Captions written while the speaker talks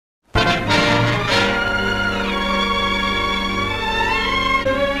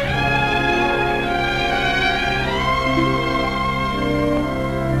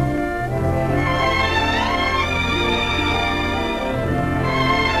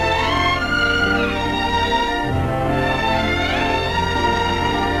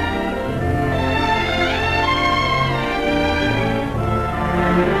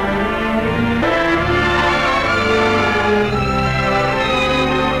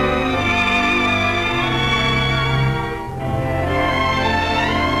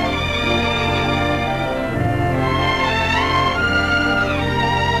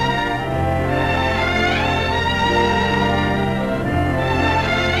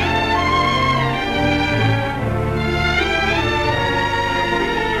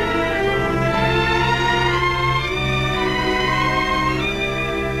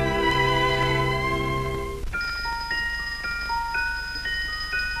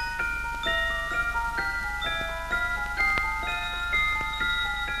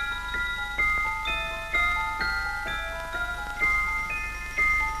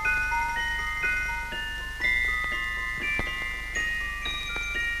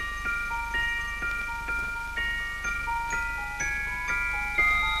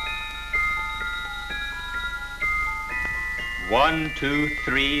1, 2,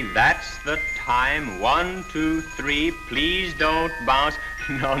 3, that's the time. 1, 2, 3, please don't bounce.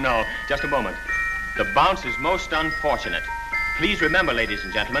 No, just a moment. The bounce is most unfortunate. Please remember, ladies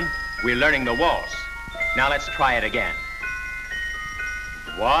and gentlemen, we're learning the waltz. Now let's try it again.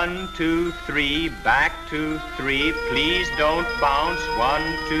 1, 2, 3, back 2, 3, please don't bounce. 1,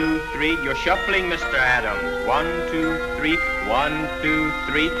 2, 3, you're shuffling, Mr. Adams. 1, 2, 3, 1, 2,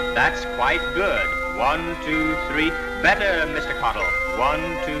 3, that's quite good. 1, 2, 3, better, Mr. Cottle. 1,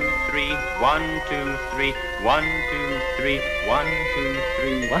 2, 3, 1, 2, 3, 1, 2, 3, 1, 2,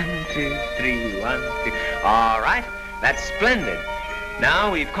 3, 1, 2, 3, 1, 2. All right, that's splendid.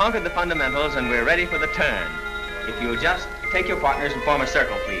 Now we've conquered the fundamentals and we're ready for the turn. If you'll just take your partners and form a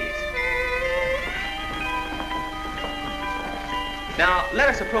circle, please. Now, let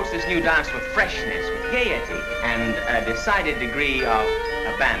us approach this new dance with freshness, with gaiety, and a decided degree of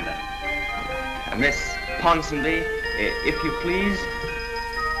abandon. Miss Ponsonby, if you please.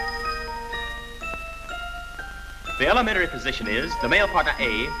 The elementary position is the male partner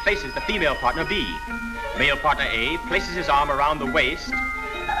A faces the female partner B. Male partner A places his arm around the waist.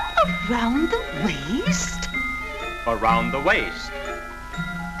 Around the waist? Around the waist.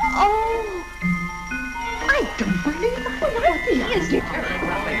 Oh, I don't believe it. Is it?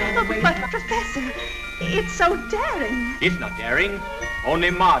 Oh, but, Professor, it's so daring. It's not daring,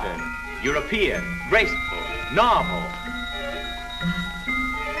 only modern, European, graceful, novel.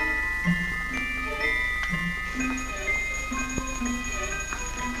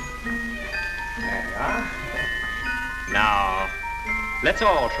 There you are. Now, let's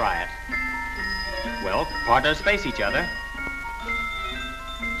all try it. Well, partners face each other.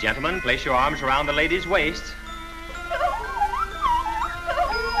 Gentlemen, place your arms around the lady's waist.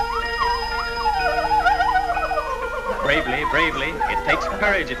 Bravely, bravely. It takes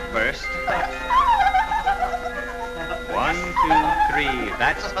courage at first. 1, 2, 3.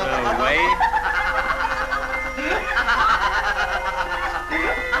 That's the way.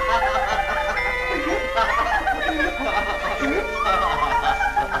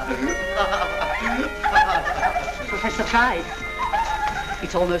 Professor Clyde,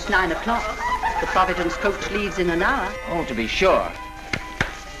 it's almost 9 o'clock. The Providence coach leaves in an hour. Oh, to be sure.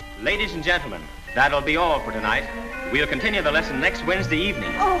 Ladies and gentlemen, that'll be all for tonight. We'll continue the lesson next Wednesday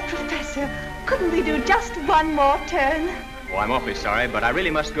evening. Oh, Professor, couldn't we do just one more turn? Oh, I'm awfully sorry, but I really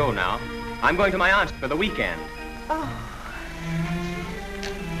must go now. I'm going to my aunt's for the weekend. Oh.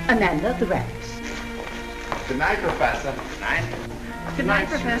 Amanda, the rest. Good night, Professor. Good night. Good night,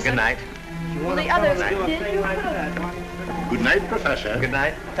 Professor. Good night. The others did you? Good night, Professor. Good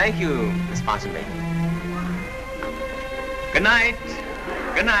night. Thank you, Miss Ponsonby. Good night.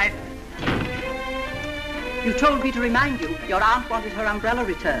 Good night. You told me to remind you. Your aunt wanted her umbrella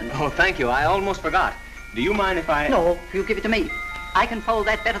returned. Oh, thank you. I almost forgot. Do you mind if I... No, you give it to me. I can fold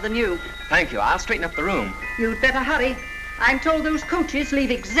that better than you. Thank you. I'll straighten up the room. You'd better hurry. I'm told those coaches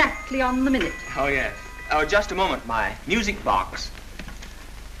leave exactly on the minute. Oh, yes. Oh, just a moment. My music box.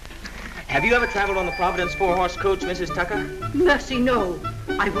 Have you ever traveled on the Providence 4-horse coach, Mrs. Tucker? Mercy, no.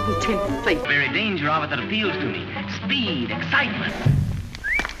 I wouldn't tempt fate. The very danger of it that appeals to me. Speed, excitement.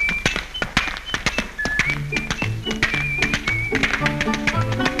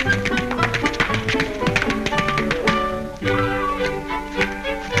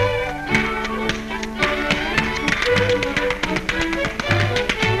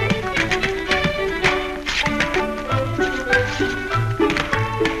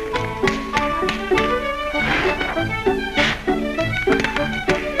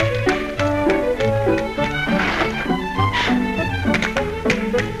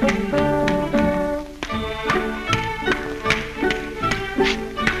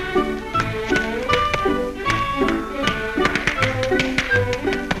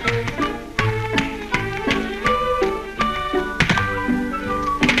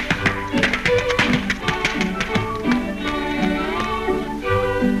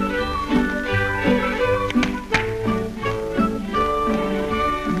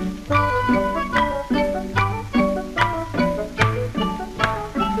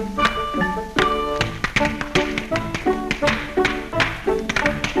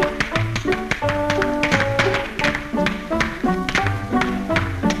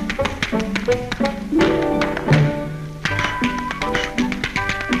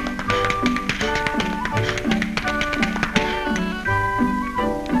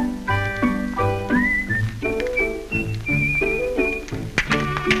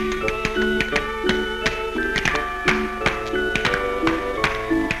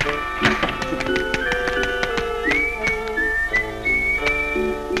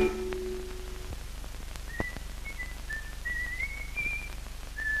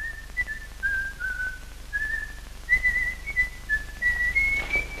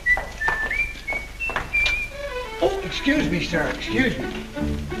 Excuse me, sir. Excuse me.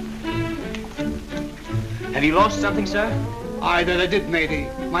 Have you lost something, sir? Aye, that I did, matey.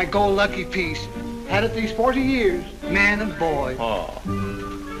 My gold lucky piece. Had it these 40 years, man and boy. Oh.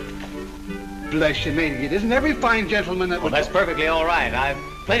 Bless you, matey. It isn't every fine gentleman that Well, would... that's perfectly all right. I've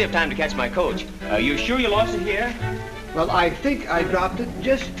plenty of time to catch my coach. You sure you lost it here? Well, I think I dropped it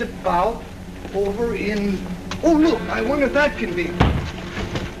just about over in... Oh, look, I wonder if that can be.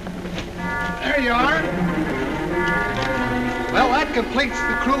 There you are. Well, that completes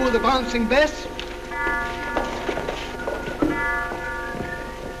the crew of the Bouncing Bess.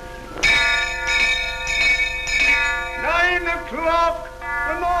 O'clock,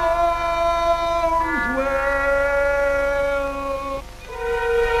 and all's well.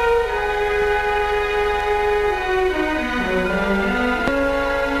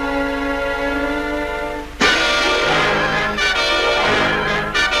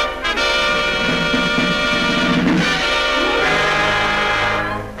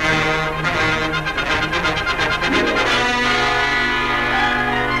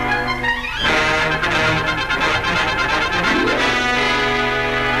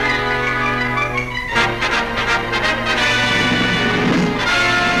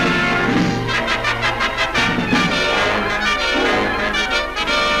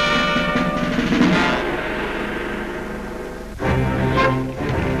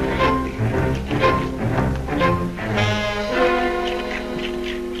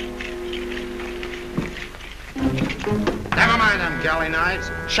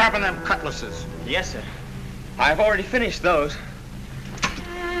 Sharpen them cutlasses. Yes, sir. I've already finished those.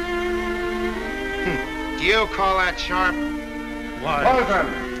 Do you call that sharp? What? Hold them.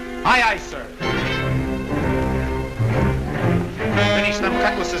 Aye, aye, sir. Finish them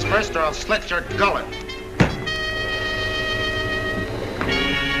cutlasses first, or I'll slit your gullet.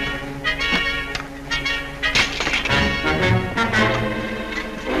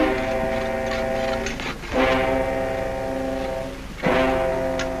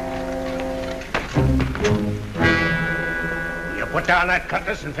 Put down that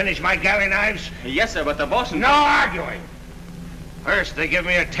cutlass and finish my galley knives? Yes, sir, but the boss... No arguing. First, they give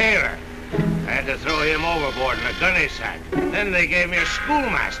me a tailor. I had to throw him overboard in a gunny sack. Then they gave me a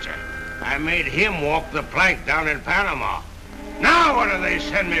schoolmaster. I made him walk the plank down in Panama. Now what do they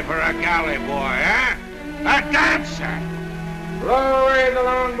send me for a galley boy, eh? A dancer. Blow away the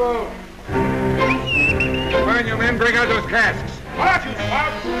longboat. Come on, you men, bring out those casks. What, you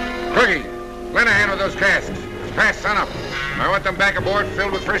swab? Crookie, lend a hand with those casks. It's past sunup. I want them back aboard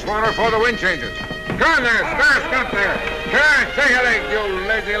filled with fresh water before the wind changes. Go on there, Star up there. Come on, take a leg, you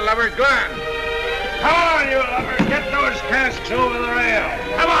lazy lovers. Go on. Come on, you lovers. Get those casks over the rail.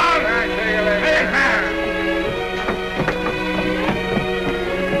 Come on. Take a leg. Big man.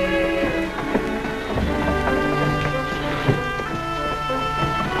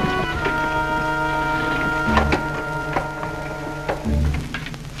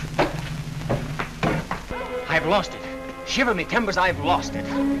 I've lost it. Shiver me timbers, I've lost it.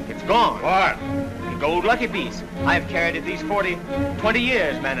 It's gone. What? The gold lucky piece. I've carried it these 20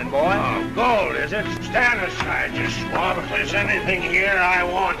 years, man and boy. Oh, gold, is it? Stand aside, you swab. If there's anything here, I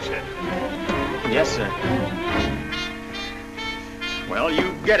want it. Yes, sir. Well,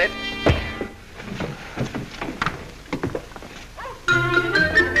 you get it.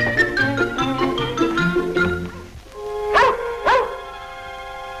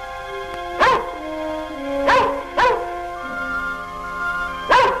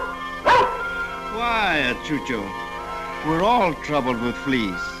 Chucho, we're all troubled with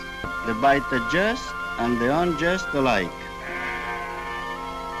fleas. They bite the just and the unjust alike.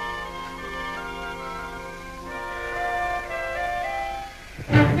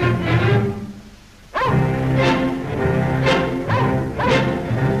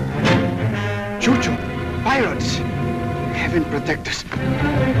 Chucho, pirates. Heaven protect us.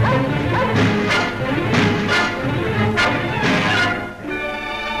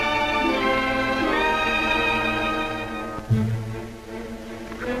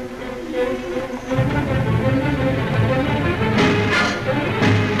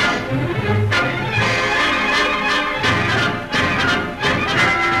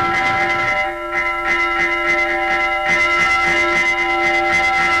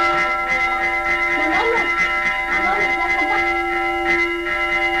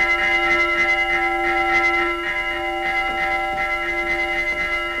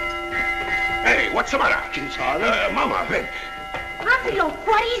 What's the matter? Mama, ven. Rápido,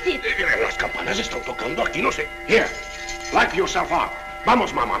 what is it? Las campanas están tocando aquí, no sé. Here, light yourself up.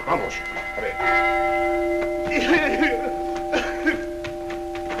 Vamos, mamá, vamos. A ver.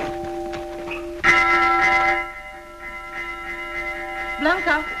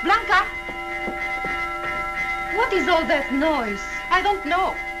 Blanca, Blanca! What is all that noise? I don't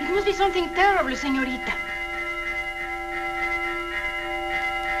know. It must be something terrible, señorita.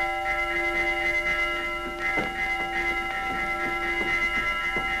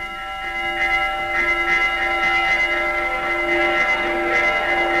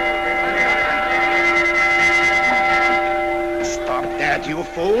 You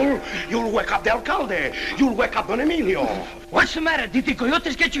fool! You'll wake up the alcalde. You'll wake up Don Emilio. What's the matter? Did the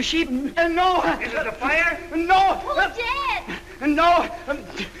coyotes get your sheep? No. Is it a fire? No. Who's dead? No.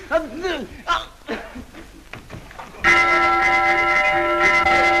 Calm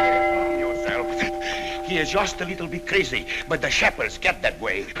yourself. He is just a little bit crazy, but the shepherds get that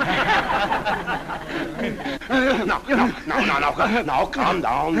way. No, calm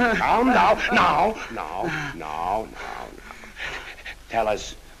down. Calm down. No. Tell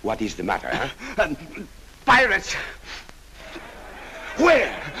us, what is the matter, huh? Pirates. Where?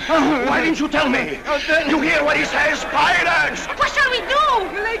 Why didn't you tell me? You hear what he says? Pirates! What shall we do?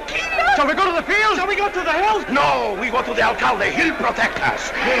 They kill us. Shall we go to the field? Shall we go to the hills? No, we go to the alcalde. He'll protect us.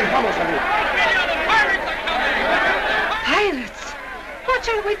 Vamos, amigo. Pirates? What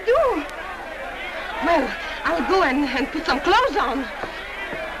shall we do? Well, I'll go and put some clothes on.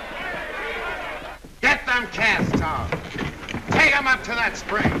 Get them casks out. Take them up to that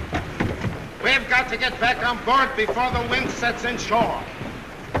spring. We've got to get back on board before the wind sets inshore.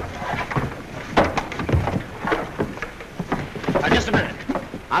 Just a minute.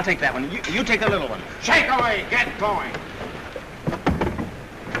 I'll take that one. You take the little one. Shake away. Get going.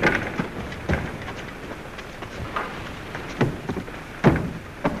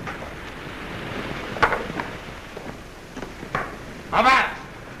 About.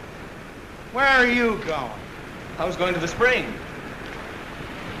 Where are you going? I was going to the spring.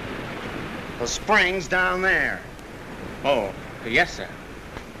 The spring's down there. Oh, yes, sir.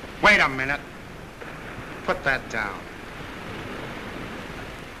 Wait a minute. Put that down.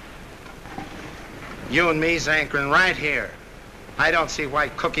 You and me's anchoring right here. I don't see why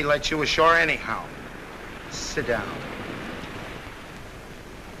Cookie let you ashore anyhow. Sit down.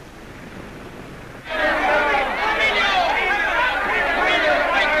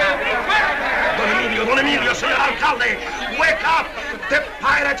 Don Emilio, señor alcalde, wake up! The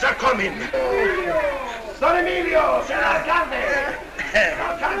pirates are coming. Don Emilio, señor alcalde!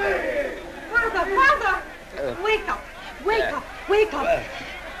 Alcalde! Father! Wake up! Wake up!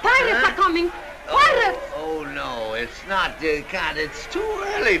 Pirates are coming! Pirates! Oh, no, it's not, God, it's too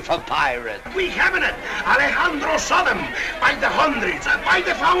early for pirates. We haven't it. Alejandro saw them by the hundreds, by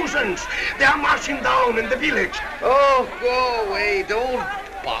the thousands. They are marching down in the village. Oh, go away, don't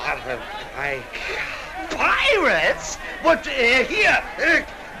bother, Pirates? But, here,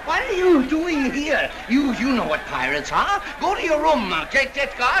 what are you doing here? You know what pirates are. Go to your room, take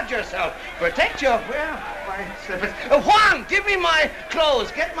guard yourself. Protect your, my slippers. Juan, give me my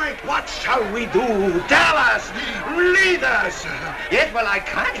clothes, get my... What shall we do? Tell us. Lead us. Yes, well, I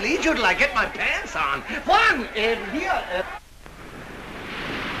can't lead you till I get my pants on. Juan, here.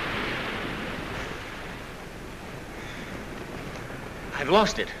 I've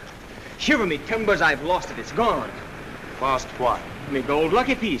lost it. Shiver me timbers, I've lost it. It's gone. Lost what? Me gold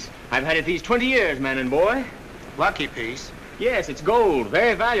lucky piece. I've had it these 20 years, man and boy. Lucky piece? Yes, it's gold.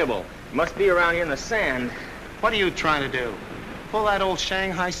 Very valuable. Must be around here in the sand. What are you trying to do? Pull that old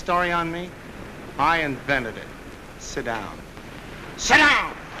Shanghai story on me? I invented it. Sit down. Sit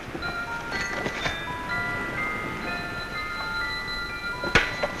down!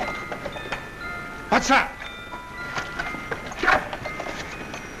 What's up?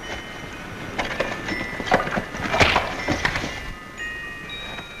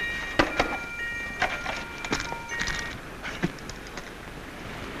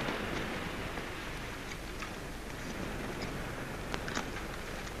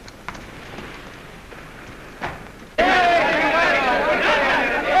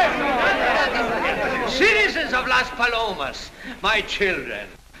 My children,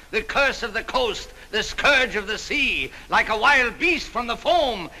 the curse of the coast, the scourge of the sea, like a wild beast from the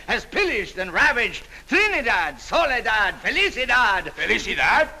foam, has pillaged and ravaged Trinidad, Soledad, Felicidad.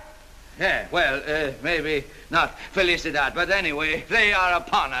 Felicidad? Yeah, well, maybe not Felicidad, but anyway, they are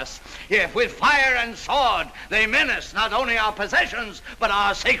upon us. Yeah, with fire and sword, they menace not only our possessions, but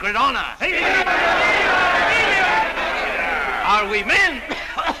our sacred honor. Are we men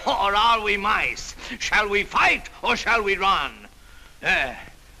or are we mice? Shall we fight or shall we run?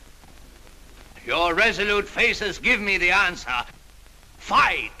 Your resolute faces give me the answer.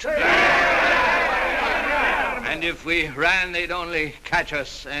 Fight! And if we ran, they'd only catch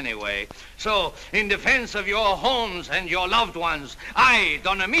us anyway. So, in defense of your homes and your loved ones, I,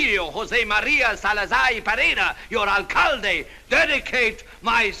 Don Emilio Jose Maria Salazar y Pereira, your alcalde, dedicate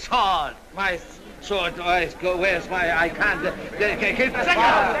my sword. My sword, where's my, I can't dedicate the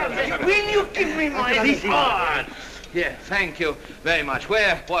sword. Will you give me my sword? Yeah, thank you very much.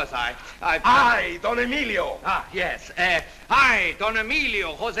 Where was I? I, Don Emilio. Ah, yes. I, Don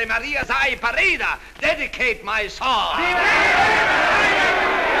Emilio Jose Maria Zay Pereira, dedicate my sword.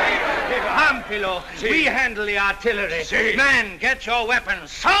 Ampilo, we handle the artillery. Men, get your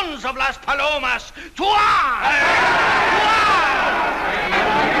weapons. Sons of Las Palomas, to arms! To arms!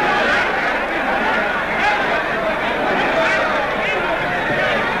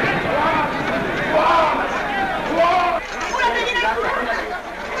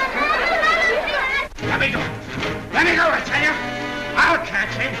 Let me go, I tell you. I'll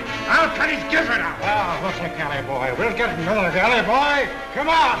catch him. I'll cut his gizzard out. Oh, look at Galley Boy. We'll get another Galley Boy. Come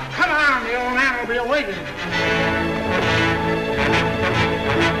on. The old man will be awaiting.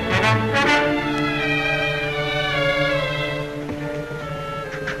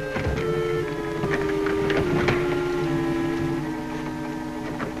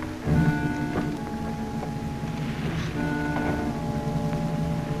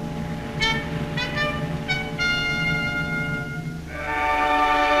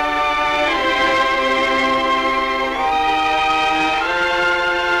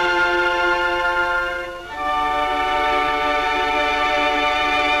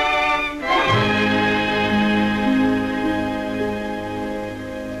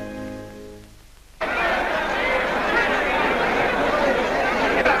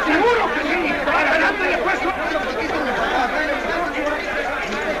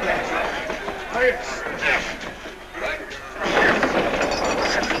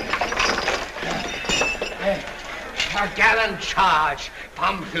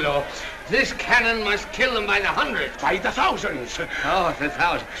 This cannon must kill them by the hundreds. By the thousands. Oh, the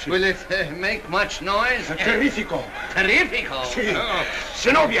thousands. Will it make much noise? Terrifico. Terrifico? Si. Oh.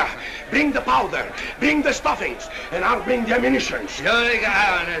 Zenobia, bring the powder, bring the stuffings, and I'll bring the ammunition.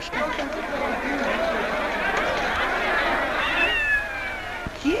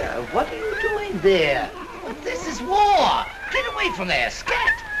 Here, what are you doing there? This is war. Get away from there,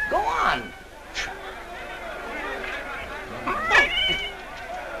 scat. Go on.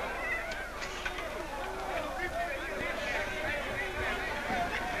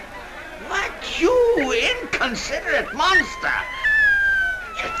 You inconsiderate monster!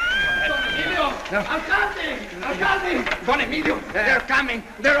 Alcalde! Don Emilio, they're coming.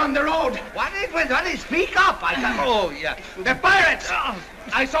 They're on the road. What is? Speak up. Oh, yeah. The pirates!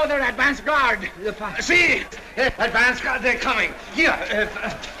 I saw their advance guard. See? Advance guard, they're coming. Here.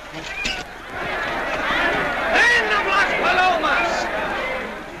 Men of Las Palomas!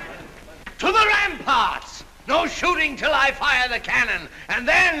 To the ramparts! No shooting till I fire the cannon. And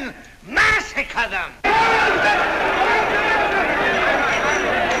then massacre them!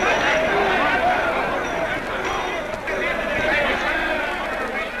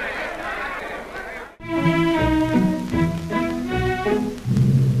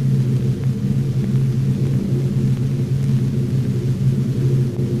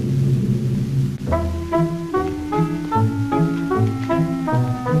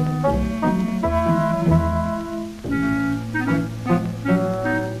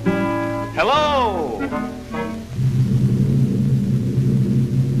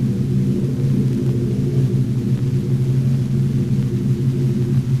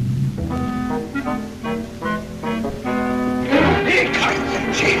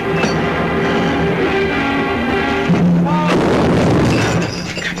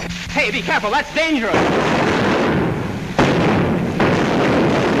 Hey, be careful, that's dangerous.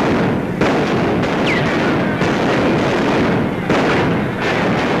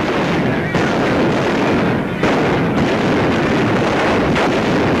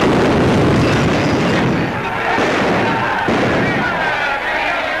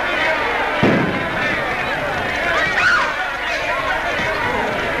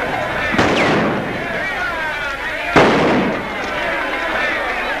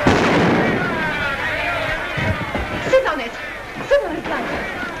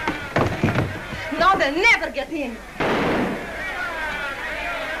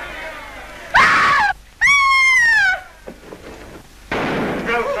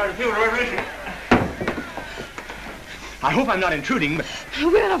 I hope I'm not intruding, but...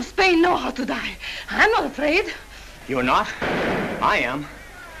 Women of Spain know how to die. I'm not afraid. You're not? I am.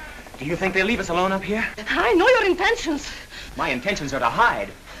 Do you think they'll leave us alone up here? I know your intentions. My intentions are to hide.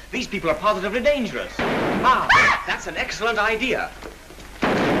 These people are positively dangerous. Ah, that's an excellent idea.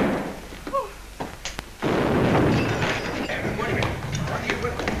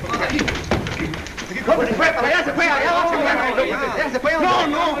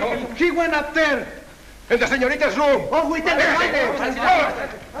 No, he went up there. In the señorita's room. Oh, we did it.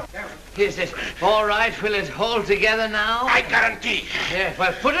 Is it all right? Will it hold together now? I guarantee. Yeah,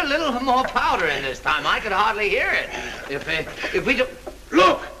 well, put a little more powder in this time. I could hardly hear it. If we do...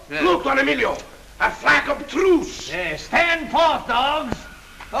 Look! Yeah. Look, Don Emilio! A flag of truce! Yeah, stand forth, dogs!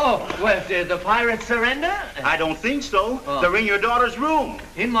 Oh, well, did the pirates surrender? I don't think so. Oh. They're in your daughter's room.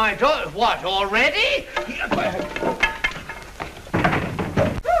 In my daughter... What, already?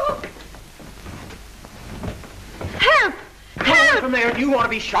 Help! Help! From there, do you want to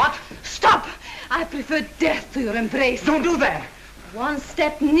be shot? Stop! I prefer death to your embrace. Don't do that. One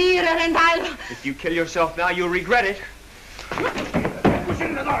step nearer and I'll... If you kill yourself now, you'll regret it. Push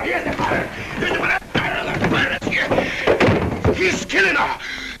in the door. Here's the fire. Here's the pirates here. He's killing her.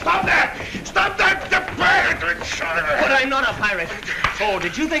 Stop that! Stop that! The pirate! But I'm not a pirate. Oh,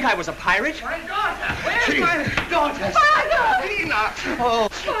 did you think I was a pirate? My daughter! Where's my daughter? Father! Lena!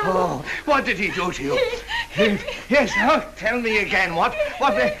 Oh, what did he do to you? Yes, tell me again, what?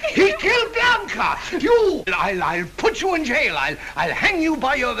 He killed Blanca! You! I'll put you in jail. I'll hang you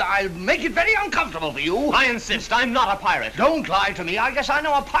by your... I'll make it very uncomfortable for you. I insist, I'm not a pirate. Don't lie to me. I guess I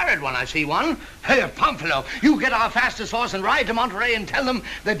know a pirate when I see one. Hey, Pamphilo, you get our fastest horse and ride to Monterey and tell them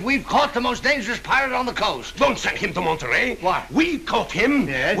that we've caught the most dangerous pirate on the coast. Don't send him to Monterey. What? We caught him.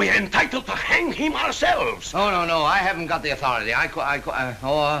 Yes? We're entitled to hang him ourselves. Oh, no, I haven't got the authority. Or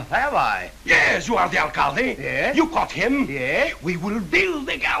have I? Yes, you are the alcalde. Yes? You caught him. Yes? We will build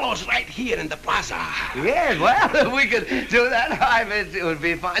the gallows right here in the plaza. Yes, well, if we could do that, it would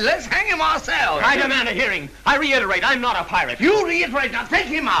be fine. Let's hang him ourselves. I demand a hearing. I reiterate, I'm not a pirate. You reiterate. Now, take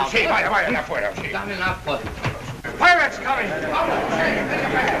him out. Sí, vaya, afuera, sí. Dame enough for... Pirates coming.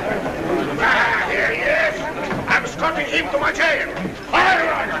 Here he is. I'm escorting him to my jail.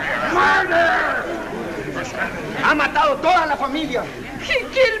 Murder! Ha matado toda la familia. He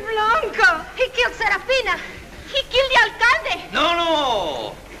killed Blanca. He killed Serafina. He killed the alcalde.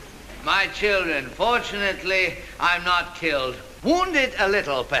 No. My children, fortunately, I'm not killed. Wounded a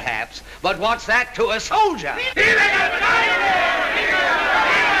little, perhaps, but what's that to a soldier?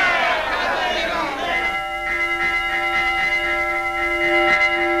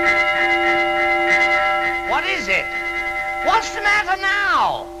 What is it? What's the matter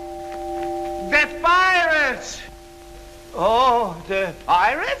now? The pirates! Oh, the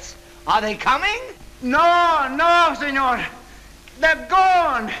pirates? Are they coming? No, senor. They're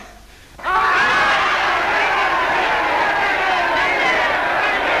gone.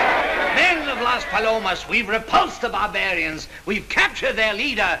 Men of Las Palomas, we've repulsed the barbarians. We've captured their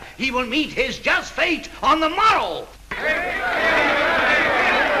leader. He will meet his just fate on the morrow.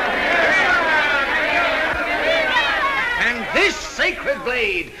 And this sacred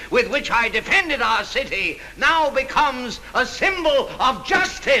blade with which I defended our city now becomes a symbol of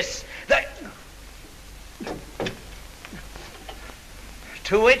justice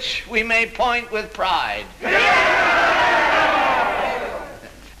to which we may point with pride.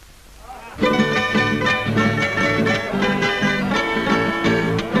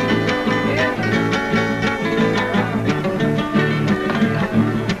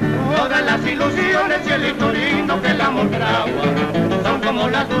 Todas las ilusiones y el hito lindo que el amor fragua son como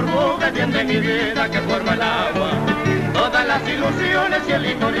las burbujas de mi vida que forma el agua. Todas las ilusiones y el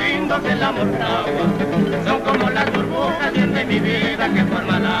hito lindo que el amor fragua son como las burbujas de mi vida que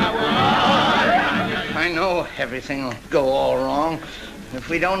forma el agua. I know everything will go all wrong. If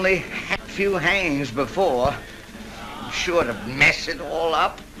we'd only had a few hangings before, I'm sure to mess it all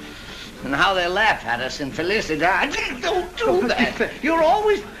up. And how they laugh at us in Felicity. Don't do that. You're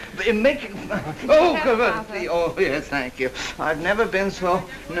always making... Oh, yes, thank you. I've never been so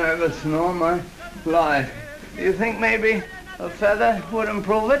nervous in all my life. You think maybe a feather would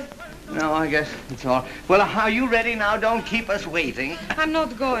improve it? No, I guess it's all. Well, are you ready now? Don't keep us waiting. I'm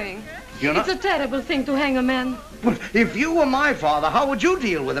not going. You're not? It's a terrible thing to hang a man. Well, if you were my father, how would you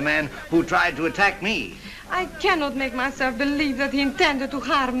deal with a man who tried to attack me? I cannot make myself believe that he intended to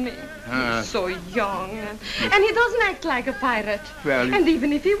harm me. He's so young, and he doesn't act like a pirate. Well, and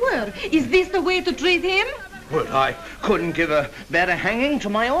even if he were, is this the way to treat him? Well, I couldn't give a better hanging to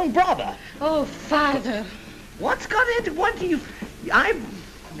my own brother. Oh, Father. What's got into... What do you...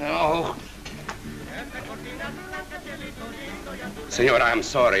 No. Senor, I'm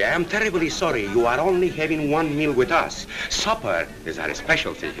sorry. I am terribly sorry. You are only having one meal with us. Supper is our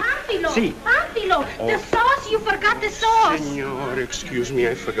specialty. Pamphilo, Si. Pamphilo, the sauce. You forgot the sauce. Senor, excuse me.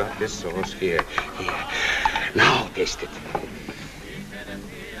 I forgot this sauce. Here. Now taste it.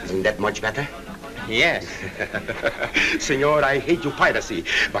 Isn't that much better? Yes. Senor, I hate your piracy,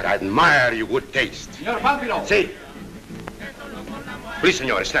 but I admire your good taste. Senor Pamphilo. See. Please,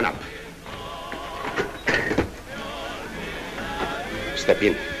 senor, stand up. Step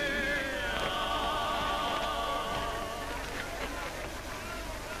in.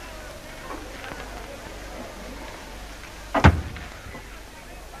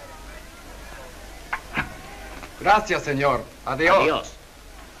 Gracias, senor. Adios. Adios.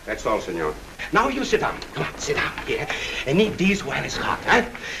 That's all, senor. Now you sit down. Come on, sit down here and eat these while it's hot, huh?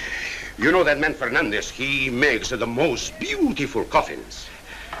 You know that man Fernandez, he makes the most beautiful coffins.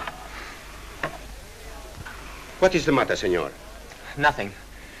 What is the matter, senor? Nothing.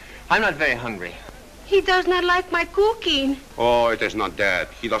 I'm not very hungry. He does not like my cooking. Oh, it is not that.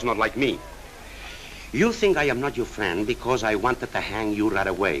 He does not like me. You think I am not your friend because I wanted to hang you right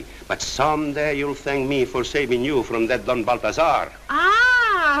away. But someday you'll thank me for saving you from that Don Baltazar.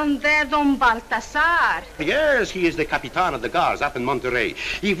 Ah, there Don Baltazar. Yes, he is the Capitan of the Guards up in Monterey.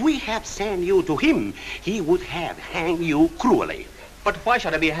 If we had sent you to him, he would have hanged you cruelly. But why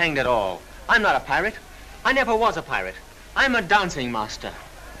should I be hanged at all? I'm not a pirate. I never was a pirate. I'm a dancing master.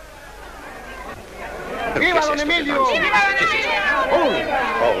 Viva Don Emilio!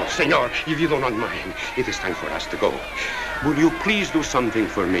 Oh, senor, if you do not mind, it is time for us to go. Will you please do something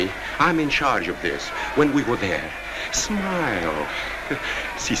for me? I'm in charge of this. When we go there, smile.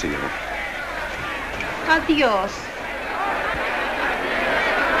 Si, senor. Adios.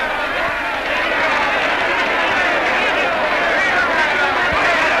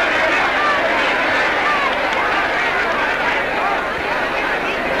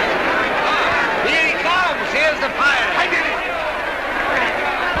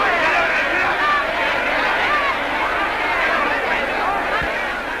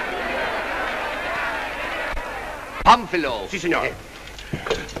 Pamphilo. Si, senor.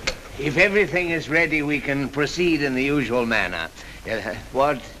 If everything is ready, we can proceed in the usual manner.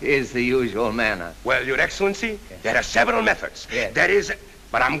 What is the usual manner? Well, Your Excellency, there are several methods. Yes. There is,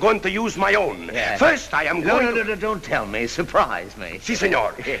 but I'm going to use my own. Yes. First, I am going No, don't tell me. Surprise me. Si,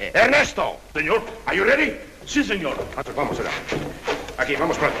 senor. Yes. Ernesto. Senor, are you ready? Si, senor. Vamos allá. Aquí,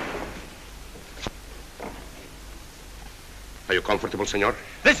 vamos pronto. Are you comfortable, senor?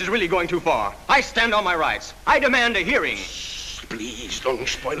 This is really going too far. I stand on my rights. I demand a hearing. Please, don't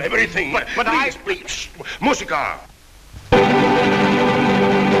spoil everything. But please. Música.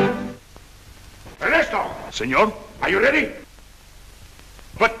 Ernesto. Senor? Are you ready?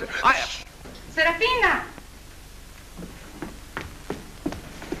 But Serafina!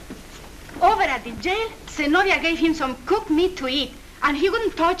 Over at the jail, Zenobia gave him some cooked meat to eat, and he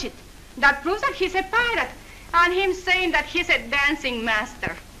wouldn't touch it. That proves that he's a pirate. And him saying that he's a dancing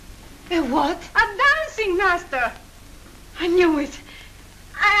master. A what? A dancing master. I knew it.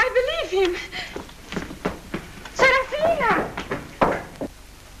 I believe him. Serafina!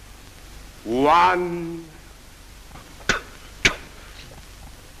 1,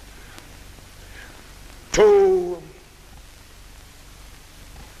 2.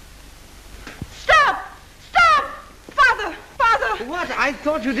 Stop! Stop! Father! Father! What? I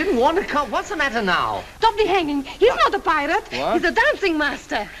thought you didn't want to come. What's the matter now? Stop the hanging. He's not a pirate. What? He's a dancing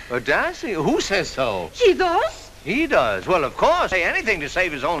master. A dancing? Who says so? He does. He does. Well, of course. Say anything to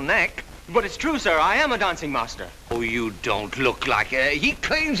save his own neck. But it's true, sir. I am a dancing master. Oh, you don't look like it. He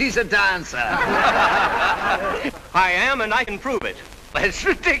claims he's a dancer. I am, and I can prove it. It's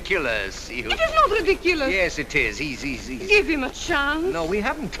ridiculous. It is not ridiculous. Yes, it is. He's... Give him a chance. No, we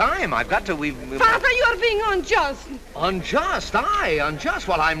haven't time. I've got to... Father, you are being unjust. Unjust? Unjust?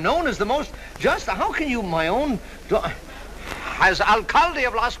 Well, I'm known as the most just... How can you, my own... As Alcalde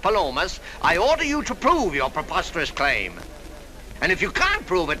of Las Palomas, I order you to prove your preposterous claim. And if you can't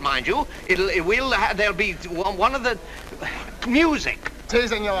prove it, mind you, there'll be one of the... music. Si,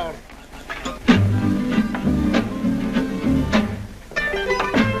 senor.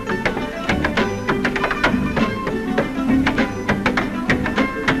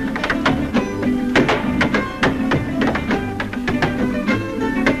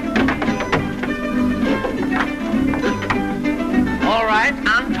 All right,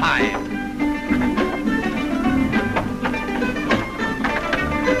 on time.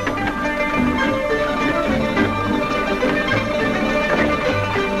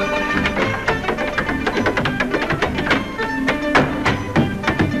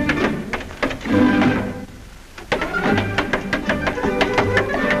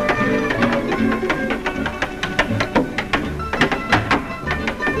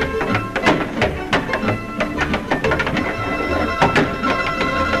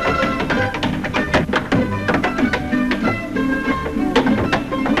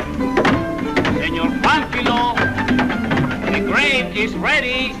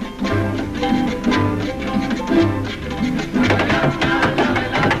 ready.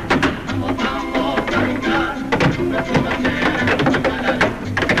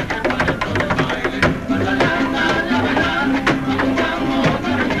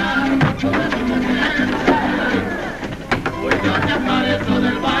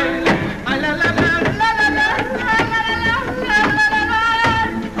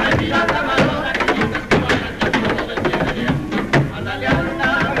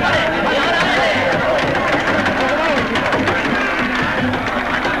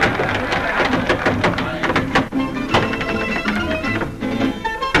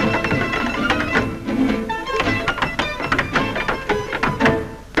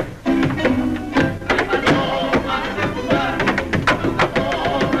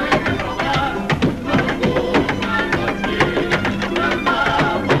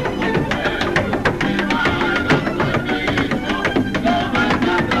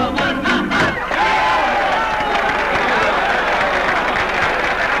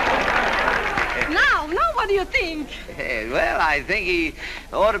 I think he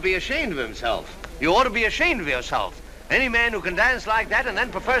ought to be ashamed of himself. You ought to be ashamed of yourself. Any man who can dance like that and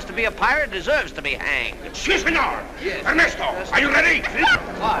then prefers to be a pirate deserves to be hanged. Si, senor. Yes. Ernesto, are you ready?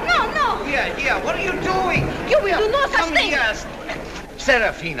 No. Here, what are you doing? You will do no such thing.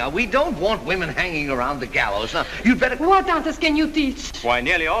 Serafina, we don't want women hanging around the gallows. Now, you'd better... What dances can you teach? Why,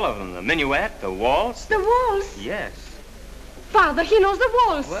 nearly all of them. The minuet, the waltz. The waltz? Yes. Father, he knows the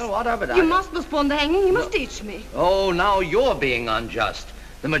waltz. Well, what of it? You must postpone the hanging. You must teach me. Oh, now you're being unjust.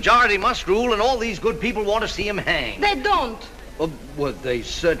 The majority must rule, and all these good people want to see him hanged. They don't. Well, they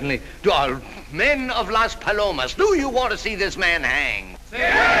certainly do. Men of Las Palomas, do you want to see this man hanged?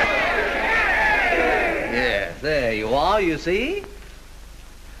 Yes, there you are, you see?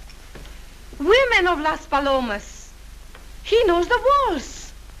 Women of Las Palomas. He knows the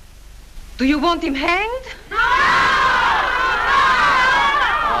waltz. Do you want him hanged?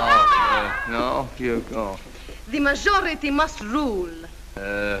 No, you go. The majority must rule.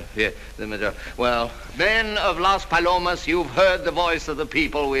 Yeah, the majority. Well, men of Las Palomas, you've heard the voice of the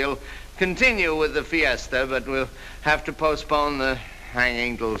people. We'll continue with the fiesta, but we'll have to postpone the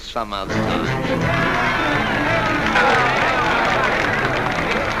hanging till some other time.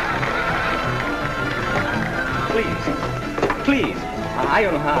 Please. I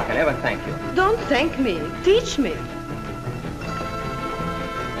don't know how I can ever thank you. Don't thank me. Teach me.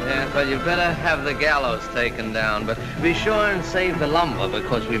 Yeah, but you better have the gallows taken down, but be sure and save the lumber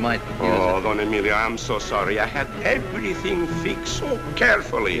because we might use it. Don Emilio, I'm so sorry. I had everything fixed so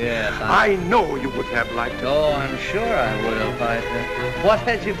carefully. Yes, I know you would have liked it. Oh, I'm sure I would have. What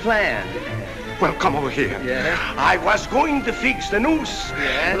had you planned? Well, come over here. Yeah? I was going to fix the noose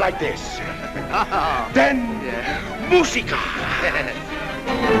like this. Then, musica.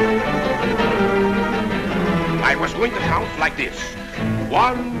 I was going to count like this.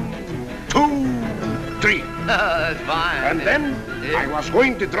 1, 2, 3. That's fine. And then I was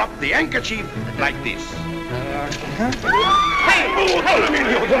going to drop the handkerchief like this. Hey! Oh, Don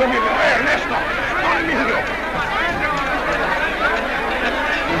Emilio, Ernesto! Don Emilio!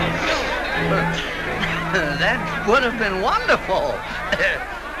 That would have been wonderful.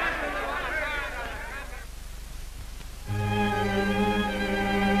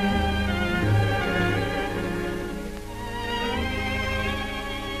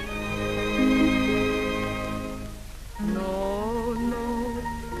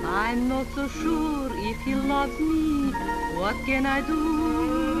 I'm not so sure if he loves me. What can I do?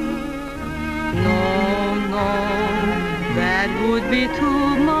 No, that would be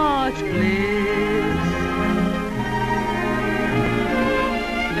too much bliss.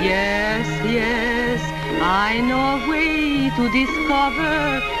 Yes, I know a way to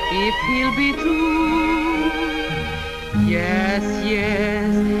discover if he'll be true. Yes,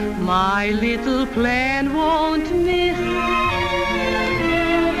 my little plan won't miss.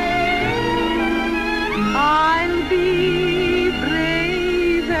 I'll be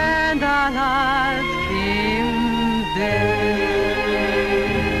brave and I'll ask him there.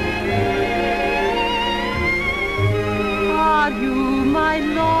 Are you my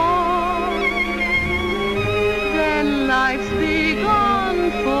love? Then life's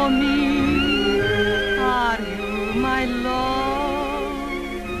begun for me. Are you my love?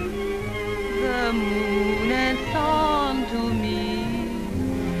 The moon and sun to me.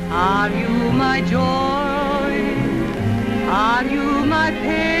 Are you my joy? Are you my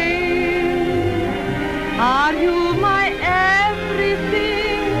pain? Are you my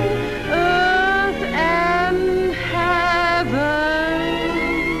everything, earth and heaven?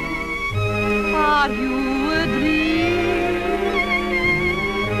 Are you a dream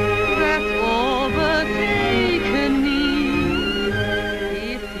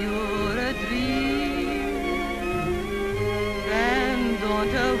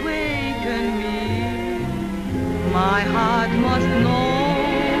my heart must know,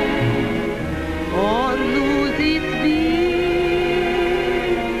 or lose its beat.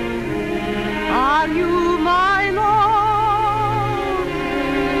 Are you my love,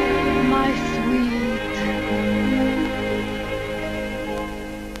 my sweet?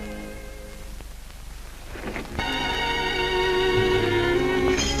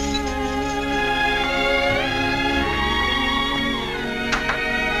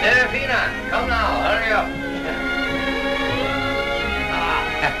 Serafina, come now, hurry up.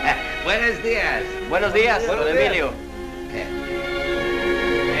 Buenos días. Buenos días, don Emilio.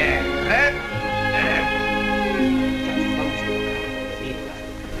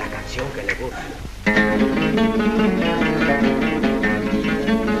 La canción que le gusta.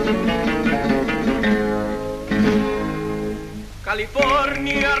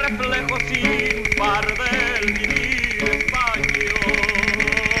 California, reflejo sin par del vivir español.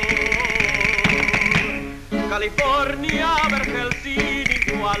 California, vergel sin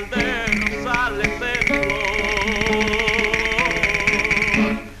igual de rosales en flor.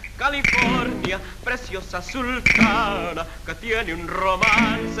 California, preciosa sultana que tiene un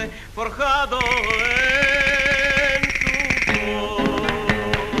romance forjado en su flor.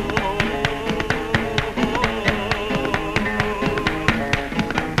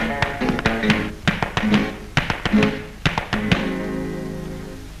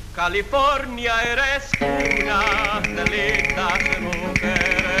 California, eres una de lindas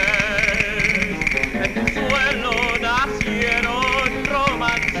mujeres. En tu suelo nacieron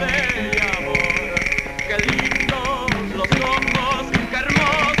romance y amor. Qué lindos los ojos, qué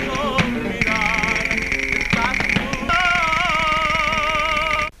hermoso mirar. Estás tú.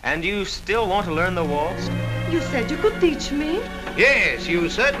 And you still want to learn the waltz? You said you could teach me. Yes, you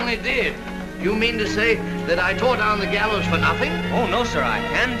certainly did. You mean to say that I tore down the gallows for nothing? Oh, no, sir, I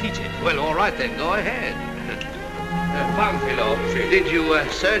can teach it. Well, all right then, go ahead. Pamphilo, did you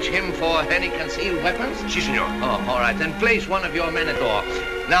search him for any concealed weapons? Si, senor. Oh, all right, then place one of your men at door.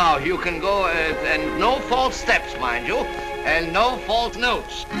 Now, you can go, and no false steps, mind you, and no false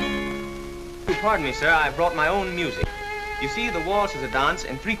notes. Pardon me, sir, I brought my own music. You see, the waltz is a dance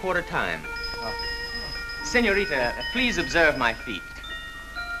in three-quarter time. Senorita, please observe my feet.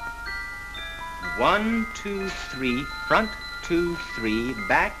 1, 2, 3, front, 2, 3,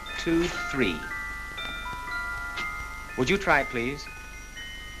 back, 2, 3. Would you try it, please?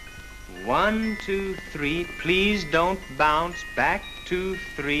 1, 2, 3, please don't bounce, back, 2,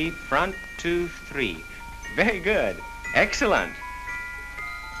 3, front, 2, 3. Very good. Excellent.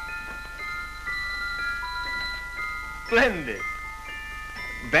 Splendid.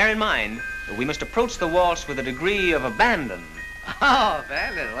 Bear in mind, we must approach the waltz with a degree of abandon. Oh,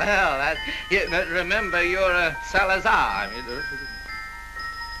 Bandit, well, but remember, you're a Salazar.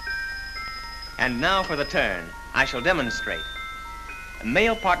 And now for the turn. I shall demonstrate.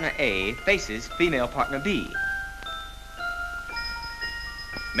 Male partner A faces female partner B.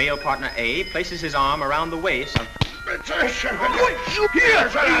 Male partner A places his arm around the waist of...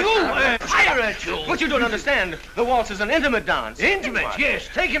 Fire at you! But you don't understand. The waltz is an intimate dance. Intimate, yes.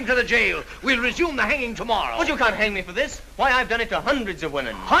 Take him to the jail. We'll resume the hanging tomorrow. But you can't hang me for this. Why, I've done it to hundreds of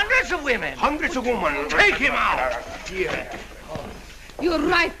women. Hundreds of women? Hundreds of women. Take him out. Yeah. You're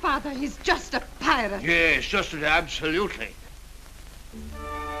right, Father. He's just a pirate. Yes, just absolutely.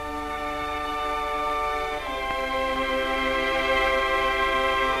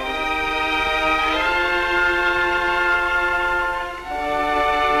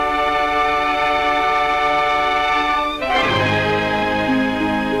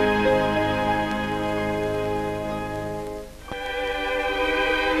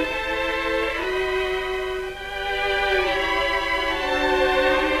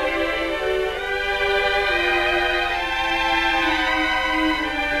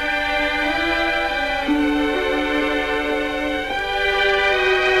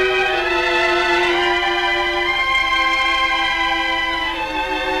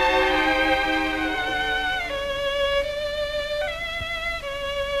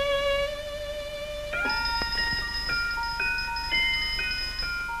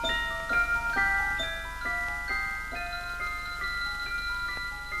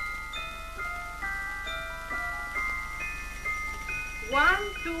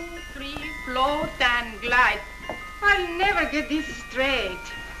 Get this straight.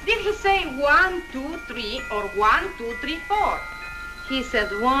 Did he say 1, 2, 3 or 1, 2, 3, 4? He said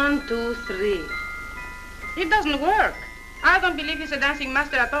 1, 2, 3. It doesn't work. I don't believe he's a dancing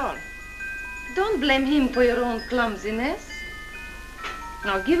master at all. Don't blame him for your own clumsiness.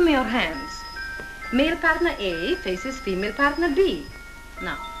 Now give me your hands. Male partner A faces female partner B.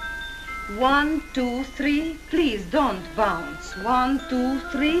 Now, 1, 2, 3. Please don't bounce. 1, 2,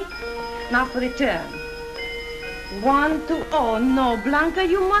 3. Now for the turn. 1, 2. Oh, no, Blanca,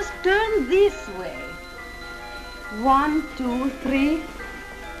 you must turn this way. 1, 2, 3.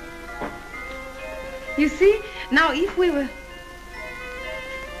 You see? Now, if we were...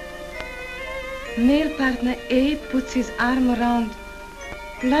 Male partner A puts his arm around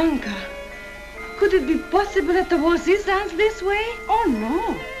Blanca. Could it be possible that the horse is danced this way? Oh,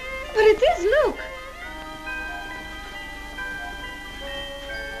 no. But it is, look.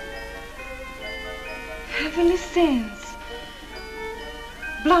 Heavenly saints.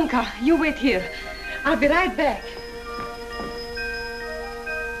 Blanca, you wait here. I'll be right back.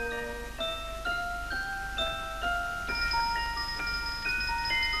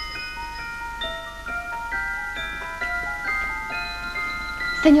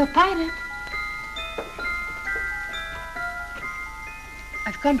 Senor Pirate.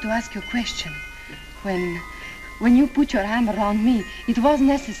 I've come to ask you a question. When you put your arm around me, it was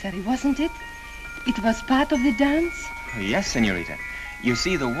necessary, wasn't it? It was part of the dance? Oh, yes, senorita. You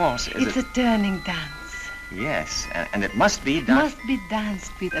see, the waltz is It's a turning dance. Yes, and it must be danced... Must be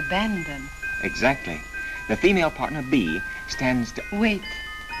danced with abandon. Exactly. The female partner B stands to... Wait.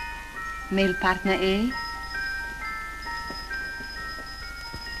 Male partner A?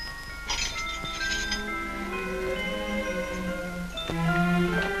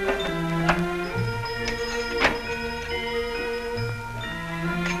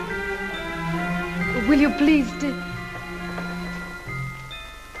 Will you please...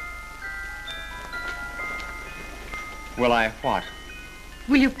 Will I what?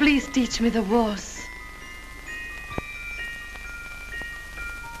 Will you please teach me the waltz?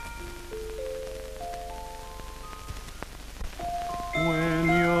 When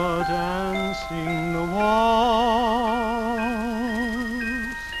you're dancing the waltz,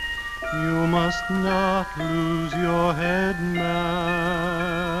 you must not lose your head, man.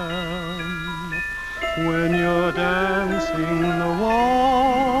 When you're dancing the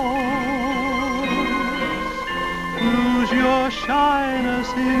waltz, lose your shyness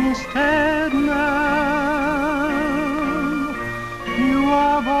instead, man. You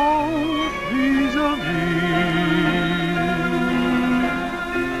are both vis-a-vis.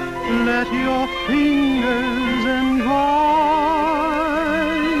 Let your fingers entwine.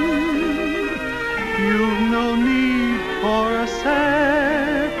 You've no need for a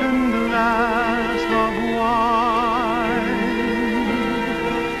second glass of wine.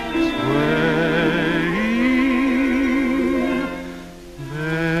 Swaying,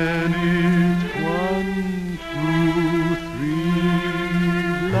 then it's 1, 2,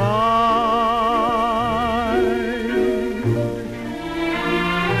 3, glide.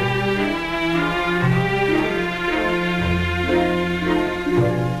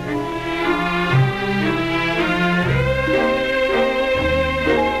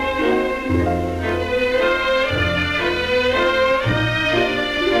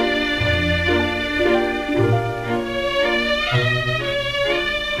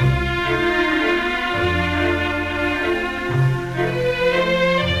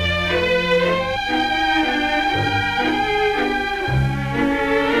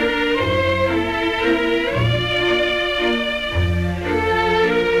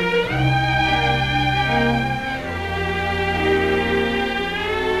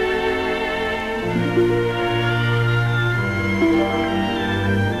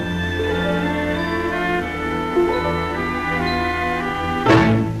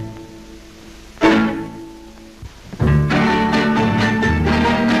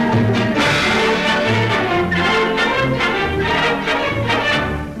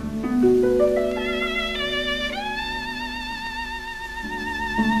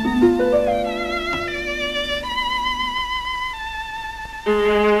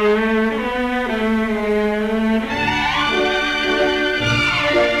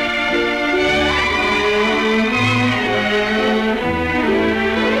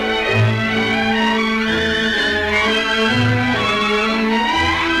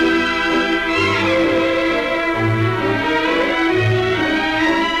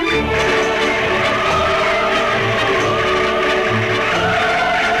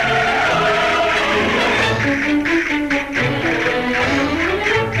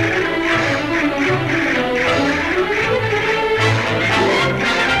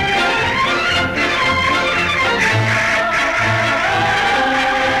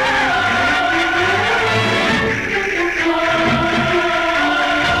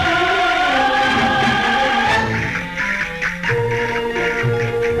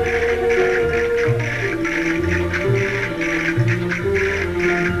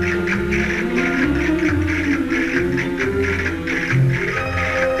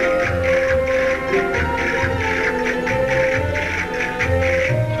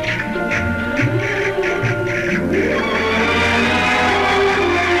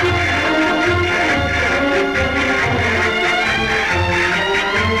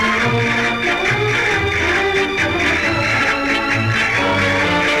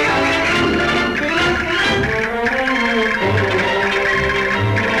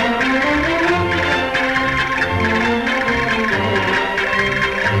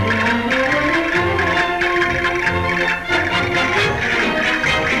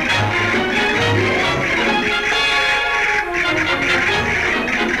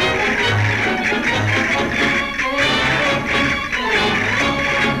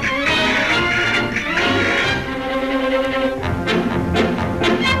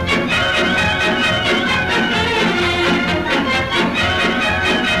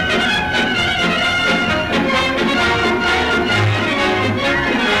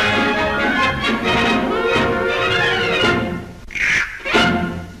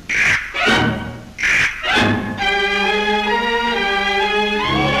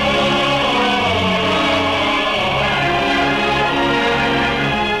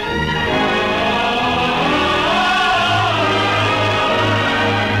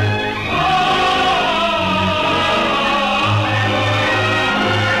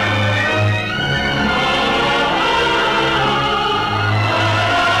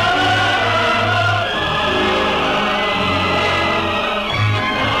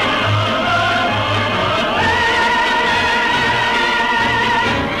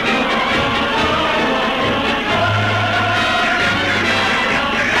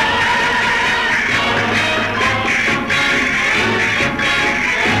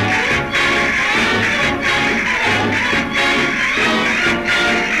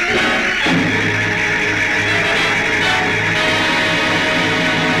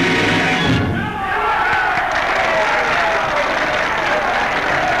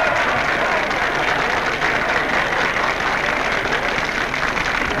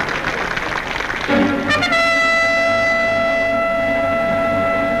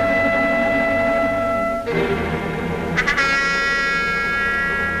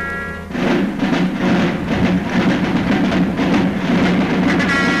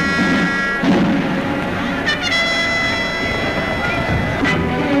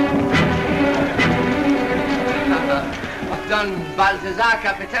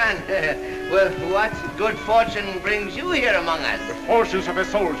 And, well, what good fortune brings you here among us? The fortunes of a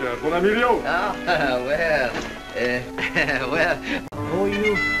soldier, Don Emilio. Oh, well, oh,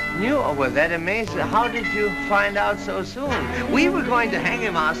 you knew? Oh, well, that amazing. How did you find out so soon? We were going to hang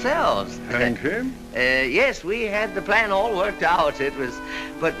him ourselves. Hang him? Yes, we had the plan all worked out.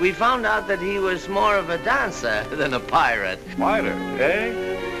 But we found out that he was more of a dancer than a pirate. Pirate, eh?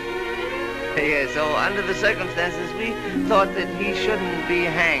 Yeah, so under the circumstances, we thought that he shouldn't be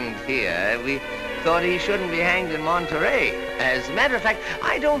hanged here. We thought he shouldn't be hanged in Monterey. As a matter of fact,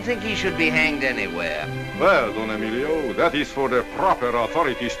 I don't think he should be hanged anywhere. Well, Don Emilio, that is for the proper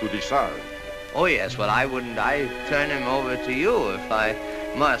authorities to decide. Oh, yes, well, I turn him over to you if I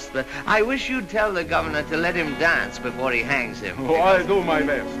must. But I wish you'd tell the governor to let him dance before he hangs him. Oh, I'll do my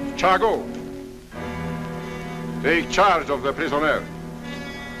best. Chago, take charge of the prisoner.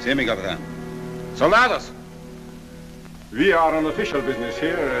 Sí, mi capitán. Soldados! We are on official business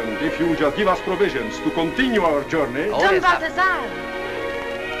here, and if you just give us provisions to continue our journey... Don Balthazar!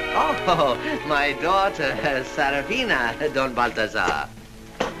 Oh, my daughter, Serafina, Don Balthazar.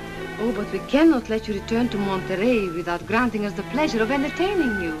 Oh, but we cannot let you return to Monterey without granting us the pleasure of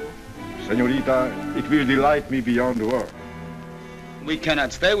entertaining you. Senorita, it will delight me beyond words. We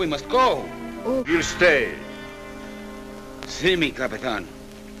cannot stay, we must go. Oh. We'll stay. Sí, mi capitán.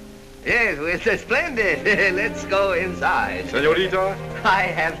 Yes, well, it's splendid. Let's go inside. Senorita? I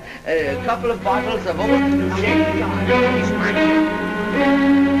have a couple of bottles of old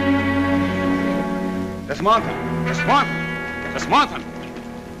Desmonten! Desmonten! Desmonten!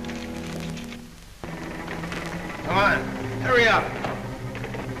 Come on, hurry up.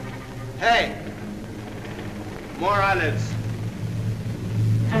 Hey, more olives.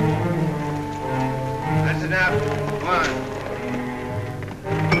 That's enough. Come on.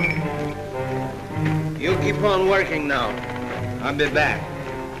 You keep on working now. I'll be back.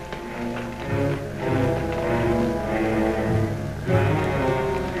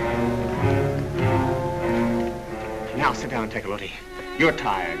 Now sit down, Technicolor. You're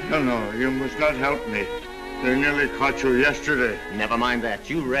tired. No, you must not help me. They nearly caught you yesterday. Never mind that.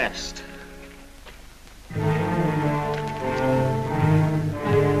 You rest.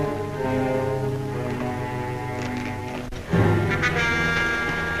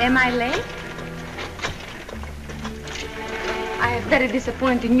 Am I late? I have very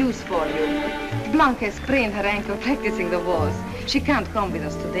disappointing news for you. Blanca sprained her ankle practicing the waltz. She can't come with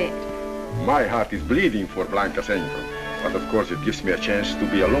us today. My heart is bleeding for Blanca's ankle. But of course it gives me a chance to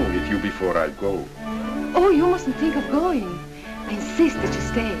be alone with you before I go. Oh, you mustn't think of going. I insist that you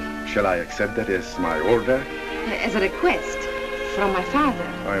stay. Shall I accept that as my order? As a request from my father.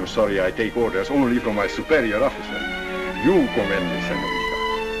 I am sorry, I take orders only from my superior officer. You command me,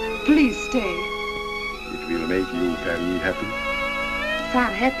 Senorita. Please stay. It will make you very happy. Far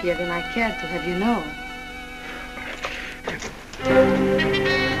happier than I care to have you know.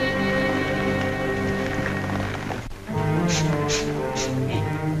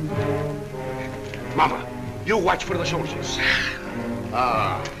 Mama, you watch for the soldiers.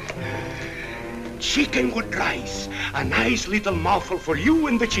 Chicken with rice. A nice little mouthful for you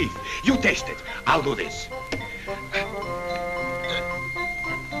and the chief. You taste it. I'll do this.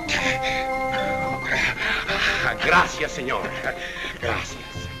 Gracias, señor. Gracias.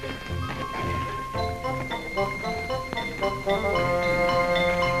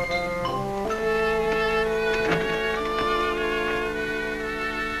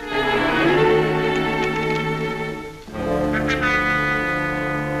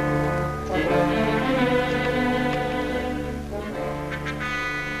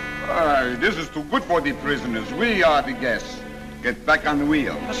 This is too good for the prisoners. We are the guests. Get back on the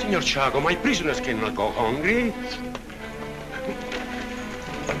wheel. Senor Chago, my prisoners cannot go hungry.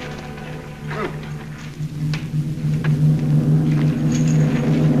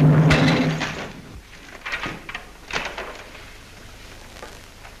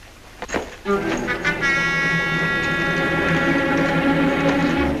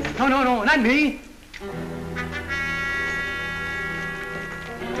 No, not me.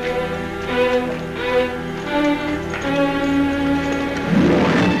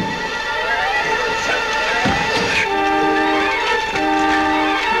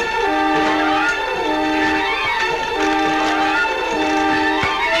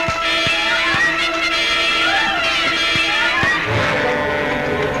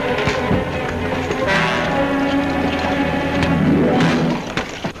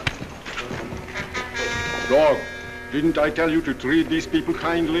 Didn't I tell you to treat these people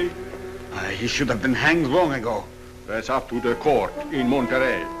kindly? He should have been hanged long ago. That's up to the court in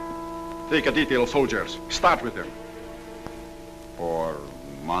Monterey. Take a detail, soldiers. Start with them. For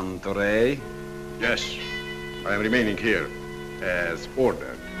Monterey? Yes. I am remaining here, as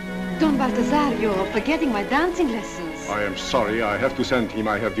ordered. Don Balthazar, you're forgetting my dancing lessons. I am sorry, I have to send him.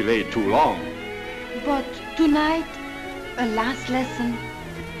 I have delayed too long. But tonight, a last lesson.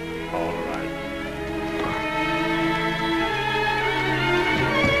 All right.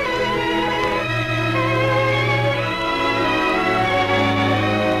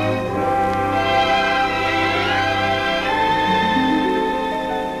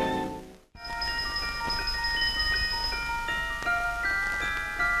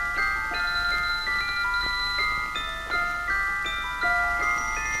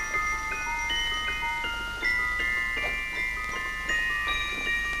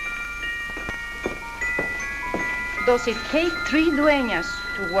 Does it take 3 dueñas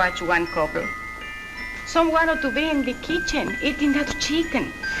to watch one couple? Someone ought to be in the kitchen eating that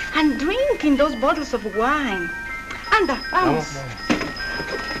chicken and drinking those bottles of wine. Anda, vamos.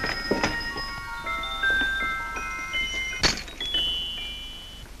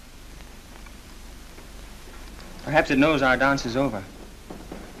 Perhaps it knows our dance is over.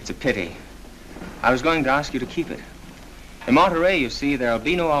 It's a pity. I was going to ask you to keep it. In Monterey, you see, there'll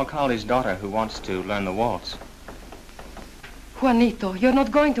be no alcalde's daughter who wants to learn the waltz. Juanito, you're not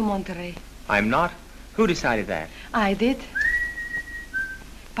going to Monterey. I'm not? Who decided that? I did.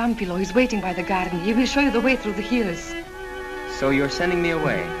 Pampilo is waiting by the garden. He will show you the way through the hills. So you're sending me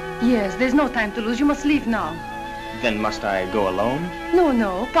away? Yes, there's no time to lose. You must leave now. Then must I go alone? No,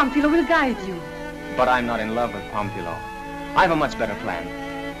 no. Pampilo will guide you. But I'm not in love with Pampilo. I have a much better plan.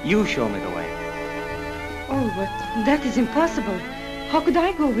 You show me the way. Oh, but that is impossible. How could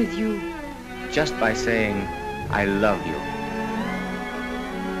I go with you? Just by saying, I love you.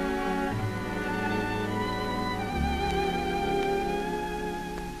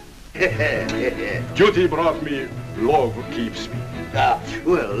 Duty brought me, love keeps me.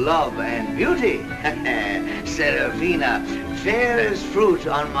 Well, love and beauty. Serafina, fairest fruit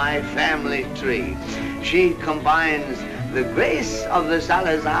on my family tree. She combines the grace of the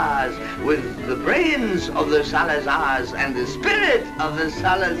Salazars with the brains of the Salazars and the spirit of the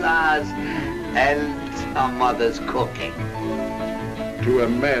Salazars and a mother's cooking. To a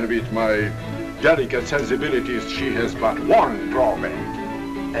man with my delicate sensibilities, she has but one drawback.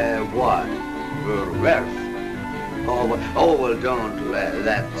 What? Her wealth. Oh, well, don't.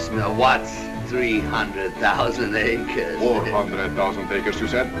 That's what's 300,000 acres? 400,000 acres, you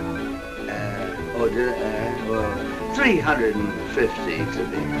said? Well, 350 to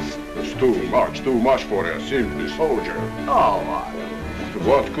be. It's too much for a simple soldier. Oh,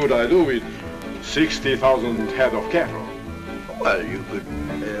 what could I do with 60,000 head of cattle? Well, you could,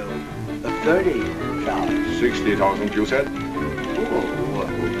 30,000. 60,000, you said?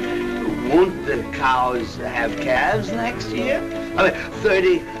 Won't the cows have calves next year? I mean,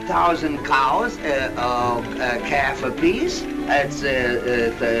 30,000 cows, a calf apiece. That's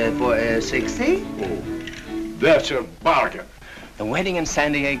for 60. Oh, that's a bargain. The wedding in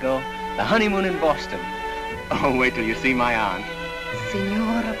San Diego, the honeymoon in Boston. Oh, wait till you see my aunt.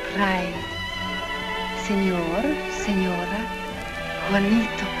 Senora Pride. Senora,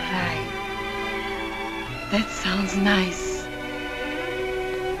 Juanito Pride. That sounds nice.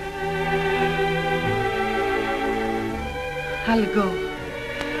 I'll go.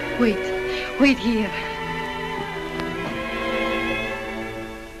 Wait here.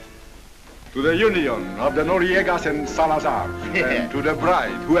 To the union of the Noriegas and Salazar, and to the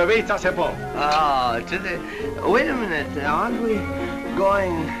bride who awaits us above. To the... Wait a minute, aren't we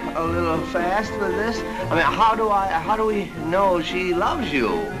going a little fast with this? I mean, how do we know she loves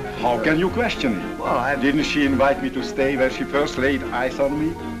you? How can you question me? Well, Didn't she invite me to stay where she first laid eyes on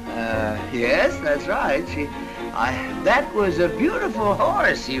me? Yes, that's right. That was a beautiful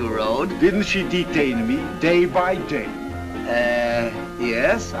horse you rode. Didn't she detain me day by day?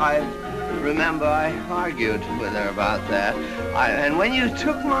 Yes, I remember I argued with her about that. And when you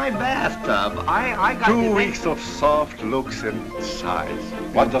took my bathtub, I got... 2 weeks of soft looks and sighs.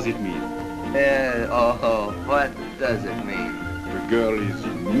 What does it mean? What does it mean? The girl is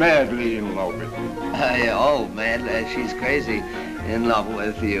madly in love with me. Madly. She's crazy in love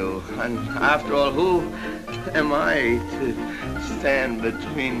with you. And after all, who am I to stand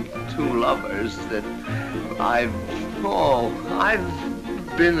between two lovers that I've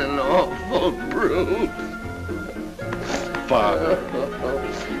been an awful brute. Father.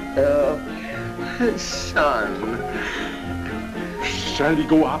 Son. Shall we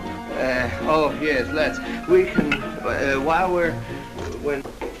go up? Yes, let's. We can, while we're...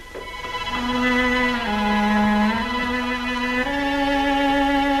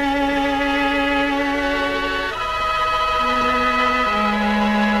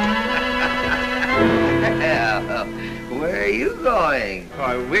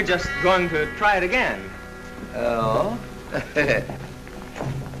 Oh, we're just going to try it again. Oh?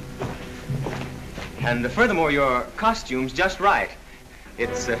 And furthermore, your costume's just right.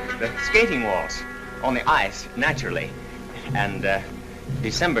 It's the skating waltz on the ice, naturally. And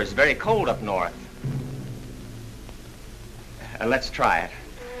December's very cold up north. Let's try it.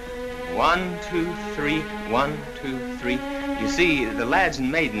 1, 2, 3, 1, 2, 3. You see, the lads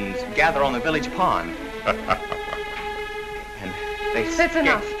and maidens gather on the village pond. And they That's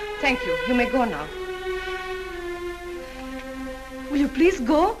enough. Thank you. You may go now. Will you please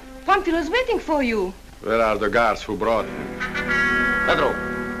go? Pampilo's waiting for you. Where are the guards who brought him? Pedro,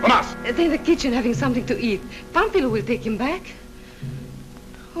 Tomas! They're in the kitchen having something to eat. Pampilo will take him back.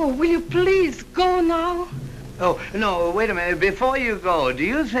 Oh, will you please go now? Oh, no, wait a minute. Before you go, do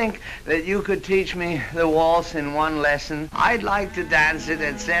you think that you could teach me the waltz in one lesson? I'd like to dance it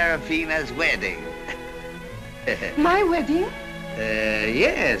at Serafina's wedding. My wedding?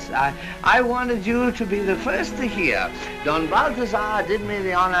 Yes. I wanted you to be the first to hear. Don Balthazar did me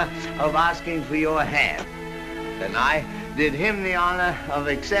the honor of asking for your hand. And I did him the honor of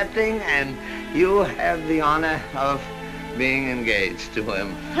accepting, and you have the honor of being engaged to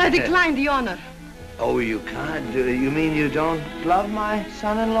him. I decline the honor. Oh, you can't do it. You mean you don't love my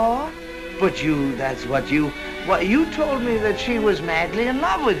son-in-law? But that's what you told me that she was madly in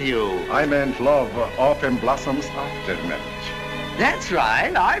love with you. I meant love often blossoms after marriage. That's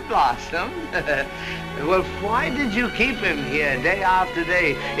right, I blossomed. Well, why did you keep him here day after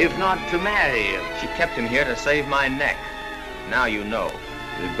day, if not to marry him? She kept him here to save my neck. Now you know.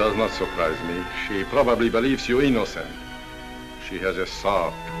 It does not surprise me. She probably believes you innocent. She has a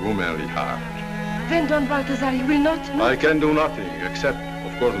soft, womanly heart. Then, Don Balthazar, you will not... I can do nothing, except,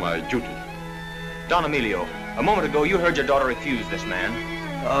 of course, my duty. Don Emilio, a moment ago you heard your daughter refuse this man.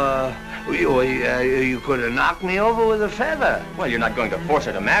 You could have knocked me over with a feather. Well, you're not going to force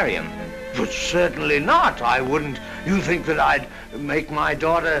her to marry him. But certainly not. I wouldn't. You think that I'd make my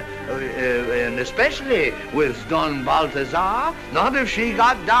daughter, and especially with Don Balthazar? Not if she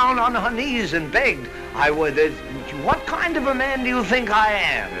got down on her knees and begged. I would. What kind of a man do you think I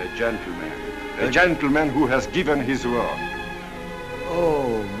am? A gentleman. A gentleman who has given his word.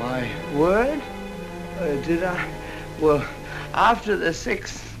 Oh, my word? Did I? Well, after the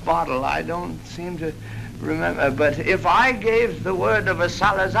 6th bottle, I don't seem to remember. But if I gave the word of a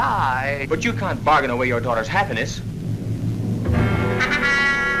Salazar, But you can't bargain away your daughter's happiness.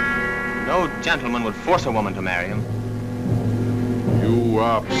 No gentleman would force a woman to marry him. You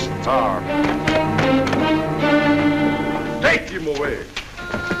upstart. Take him away.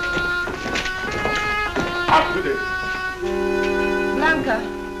 Up with it. Blanca,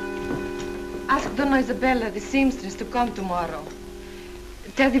 ask Donna Isabella, the seamstress, to come tomorrow.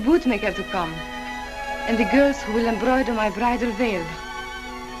 Tell the bootmaker to come. And the girls who will embroider my bridal veil.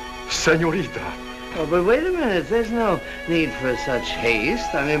 Senorita. Oh, but wait a minute. There's no need for such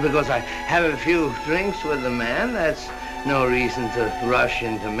haste. I mean, because I have a few drinks with the man, that's no reason to rush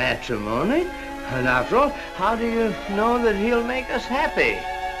into matrimony. And after all, how do you know that he'll make us happy?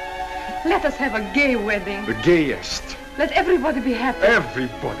 Let us have a gay wedding. The gayest. Let everybody be happy.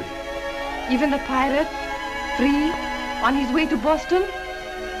 Everybody. Even the pirate, free, on his way to Boston.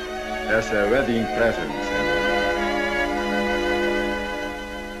 As a wedding present.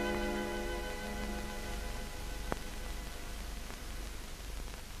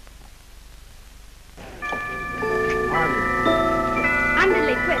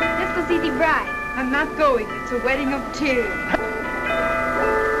 Andale, quick. Let's go see the bride. I'm not going. It's a wedding of tears.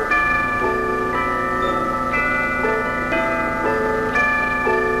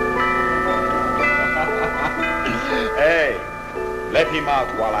 Hey, let him out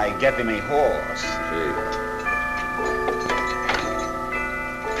while I get him a horse.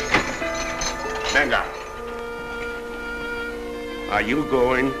 Venga. Are you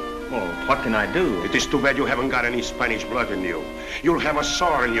going? Well, what can I do? It is too bad you haven't got any Spanish blood in you. You'll have a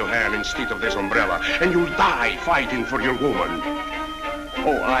sore in your hand instead of this umbrella, and you'll die fighting for your woman.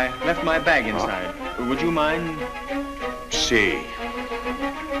 Oh, I left my bag inside. Would you mind? See.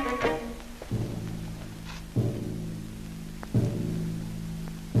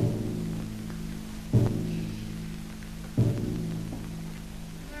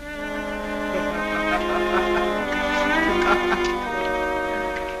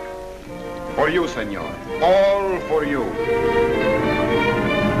 For you, senor. All for you.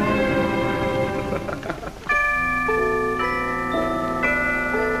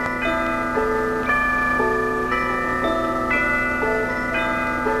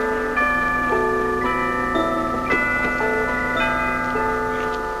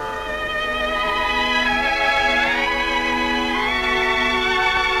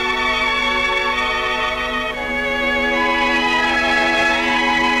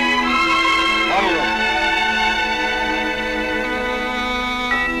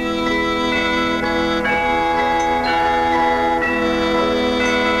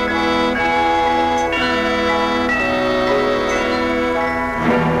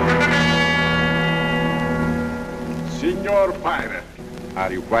 Senor Pirate,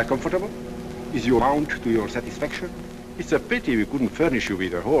 are you quite comfortable? Is your mount to your satisfaction? It's a pity we couldn't furnish you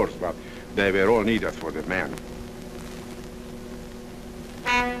with a horse, but they were all needed for the man.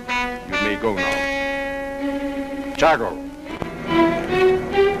 You may go now. Chago.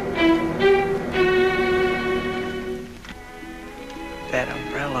 That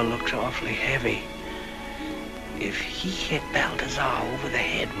umbrella looks awfully heavy. If he hit Balthazar over the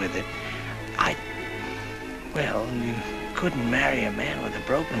head with it, well, you couldn't marry a man with a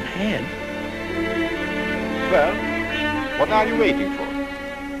broken head. Well, what are you waiting for?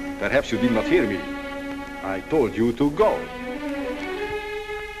 Perhaps you did not hear me. I told you to go.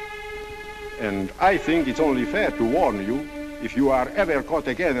 And I think it's only fair to warn you, if you are ever caught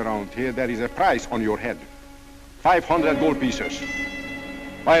again around here, there is a price on your head. 500 gold pieces.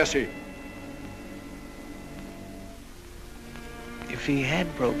 Buy a seat. If he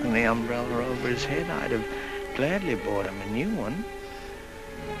had broken the umbrella over his head, I'd have gladly bought him a new one.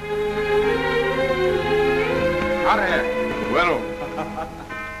 Arre, bueno.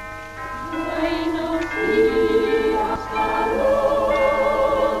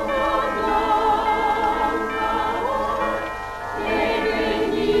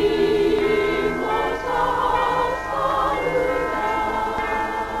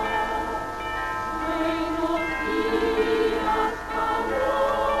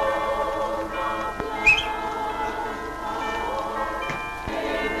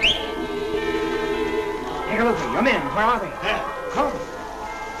 Your men, where are they? There. Come.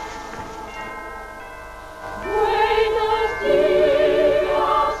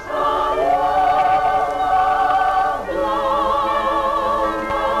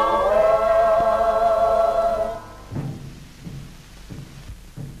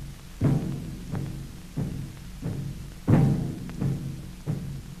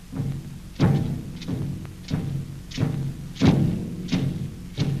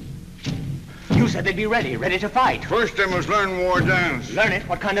 They'd be ready to fight. First, they must learn war dance. Learn it?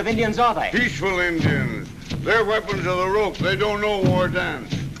 What kind of Indians are they? Peaceful Indians. Their weapons are the rope. They don't know war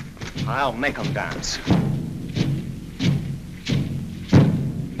dance. I'll make them dance.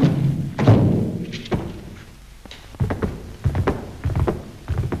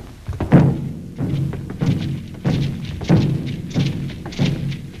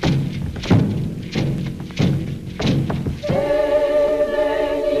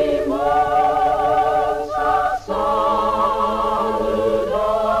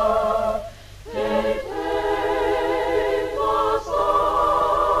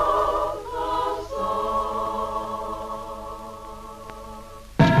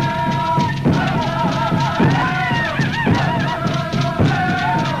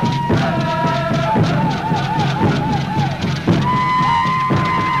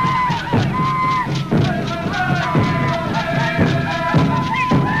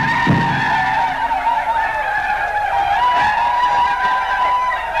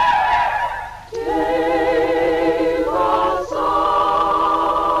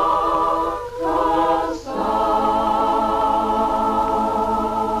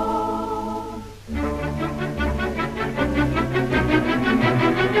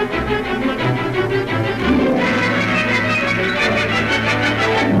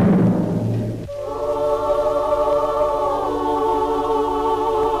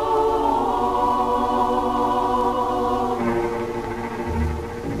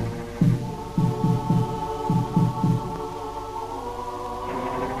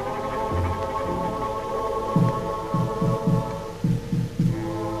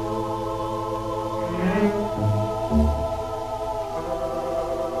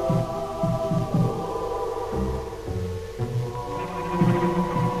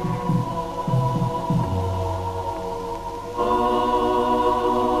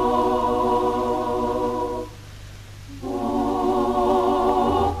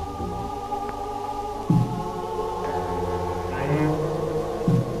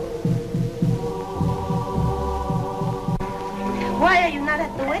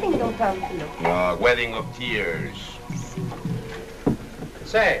 Wedding of tears.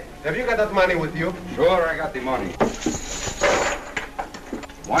 Say, have you got that money with you? Sure, I got the money.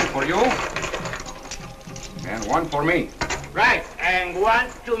 One for you, and one for me. Right, and one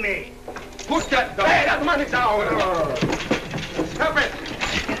to me. Put that down. Hey, that money down. Stop it.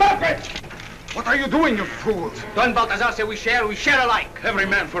 Stop it. What are you doing, you fools? Don Balthazar said we share alike. Every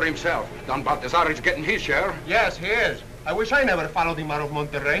man for himself. Don Balthazar is getting his share. Yes, he is. I wish I never followed him out of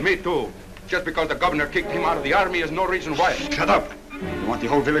Monterrey. Me too. Just because the governor kicked him out of the army is no reason why. Shut up. You want the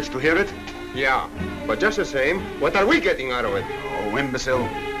whole village to hear it? Yeah, but just the same, what are we getting out of it? Oh, imbecile.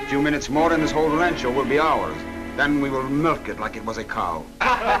 A few minutes more and this whole rancho will be ours. Then we will milk it like it was a cow.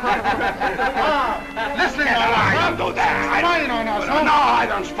 Listen, don't do that. Spying on us, huh? No, I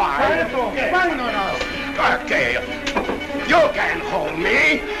don't spy. Spying on us. Okay, you can't hold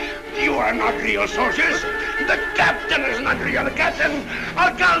me. You are not real soldiers. The captain is not real captain.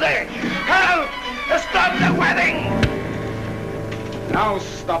 Alcalde, help! Stop the wedding! Now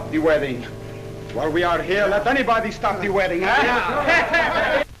stop the wedding. While we are here, let anybody stop the wedding, huh?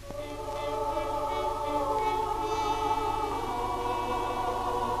 Yeah.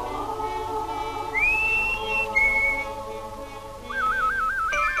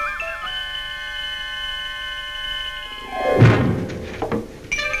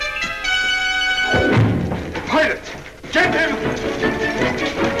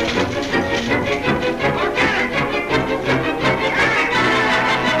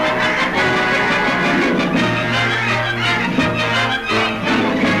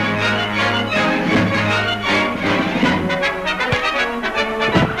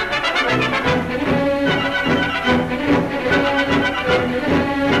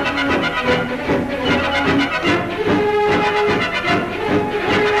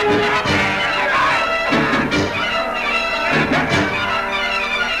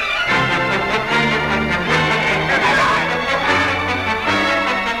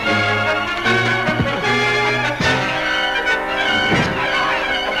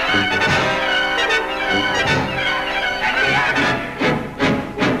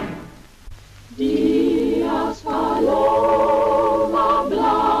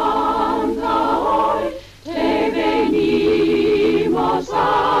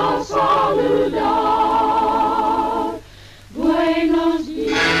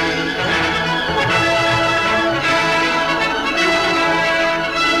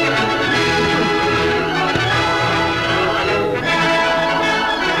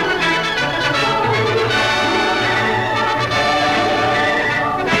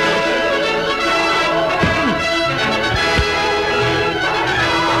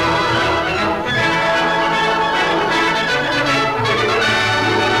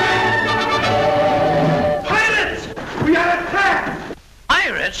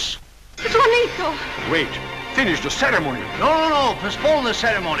 Wait, finish the ceremony. No, postpone the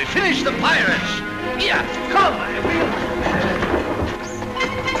ceremony. Finish the pirates. Here, come.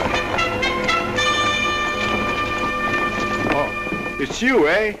 Oh, it's you,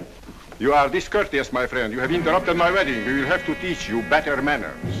 eh? You are discourteous, my friend. You have interrupted my wedding. We will have to teach you better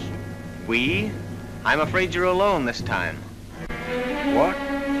manners. We? I'm afraid you're alone this time. What?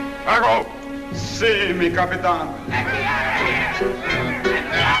 Pago! Si, mi capitan.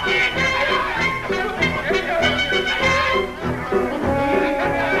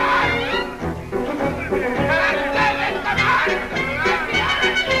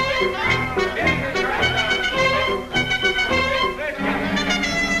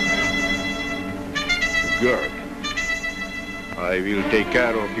 Good. I will take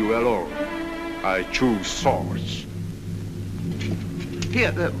care of you alone. I choose swords.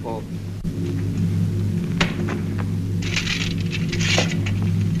 Here, Bob.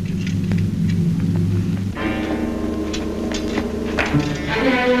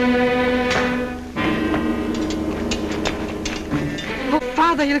 Oh,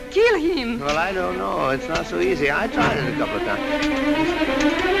 Father, you'll kill him. Well, I don't know. It's not so easy. I tried it a couple of times.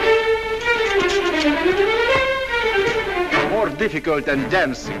 More difficult than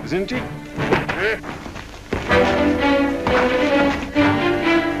dancing, isn't it?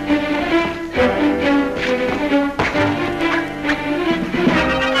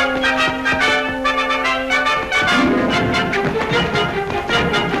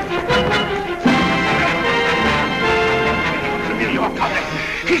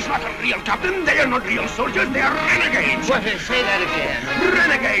 He's not a real captain. They are not real soldiers. They are renegades. What? Say that again.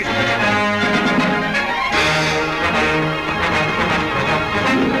 Renegades.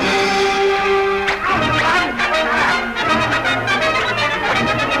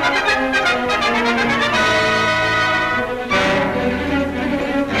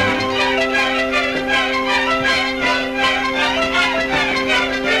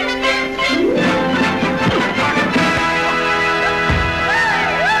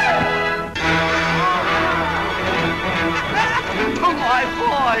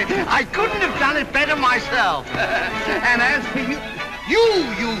 I couldn't have done it better myself. And as for you,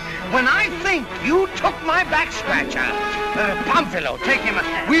 when I think you took my back scratcher, Pamphilo, take him.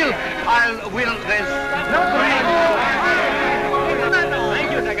 There's... No.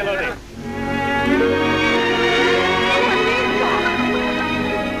 Thank you, Technicolor.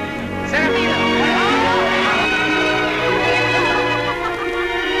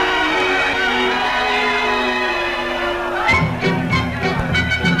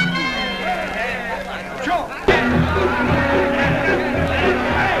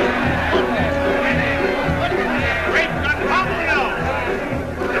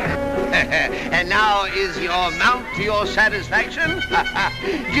 our mount to your satisfaction?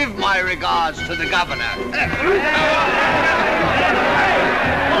 Give my regards to the governor.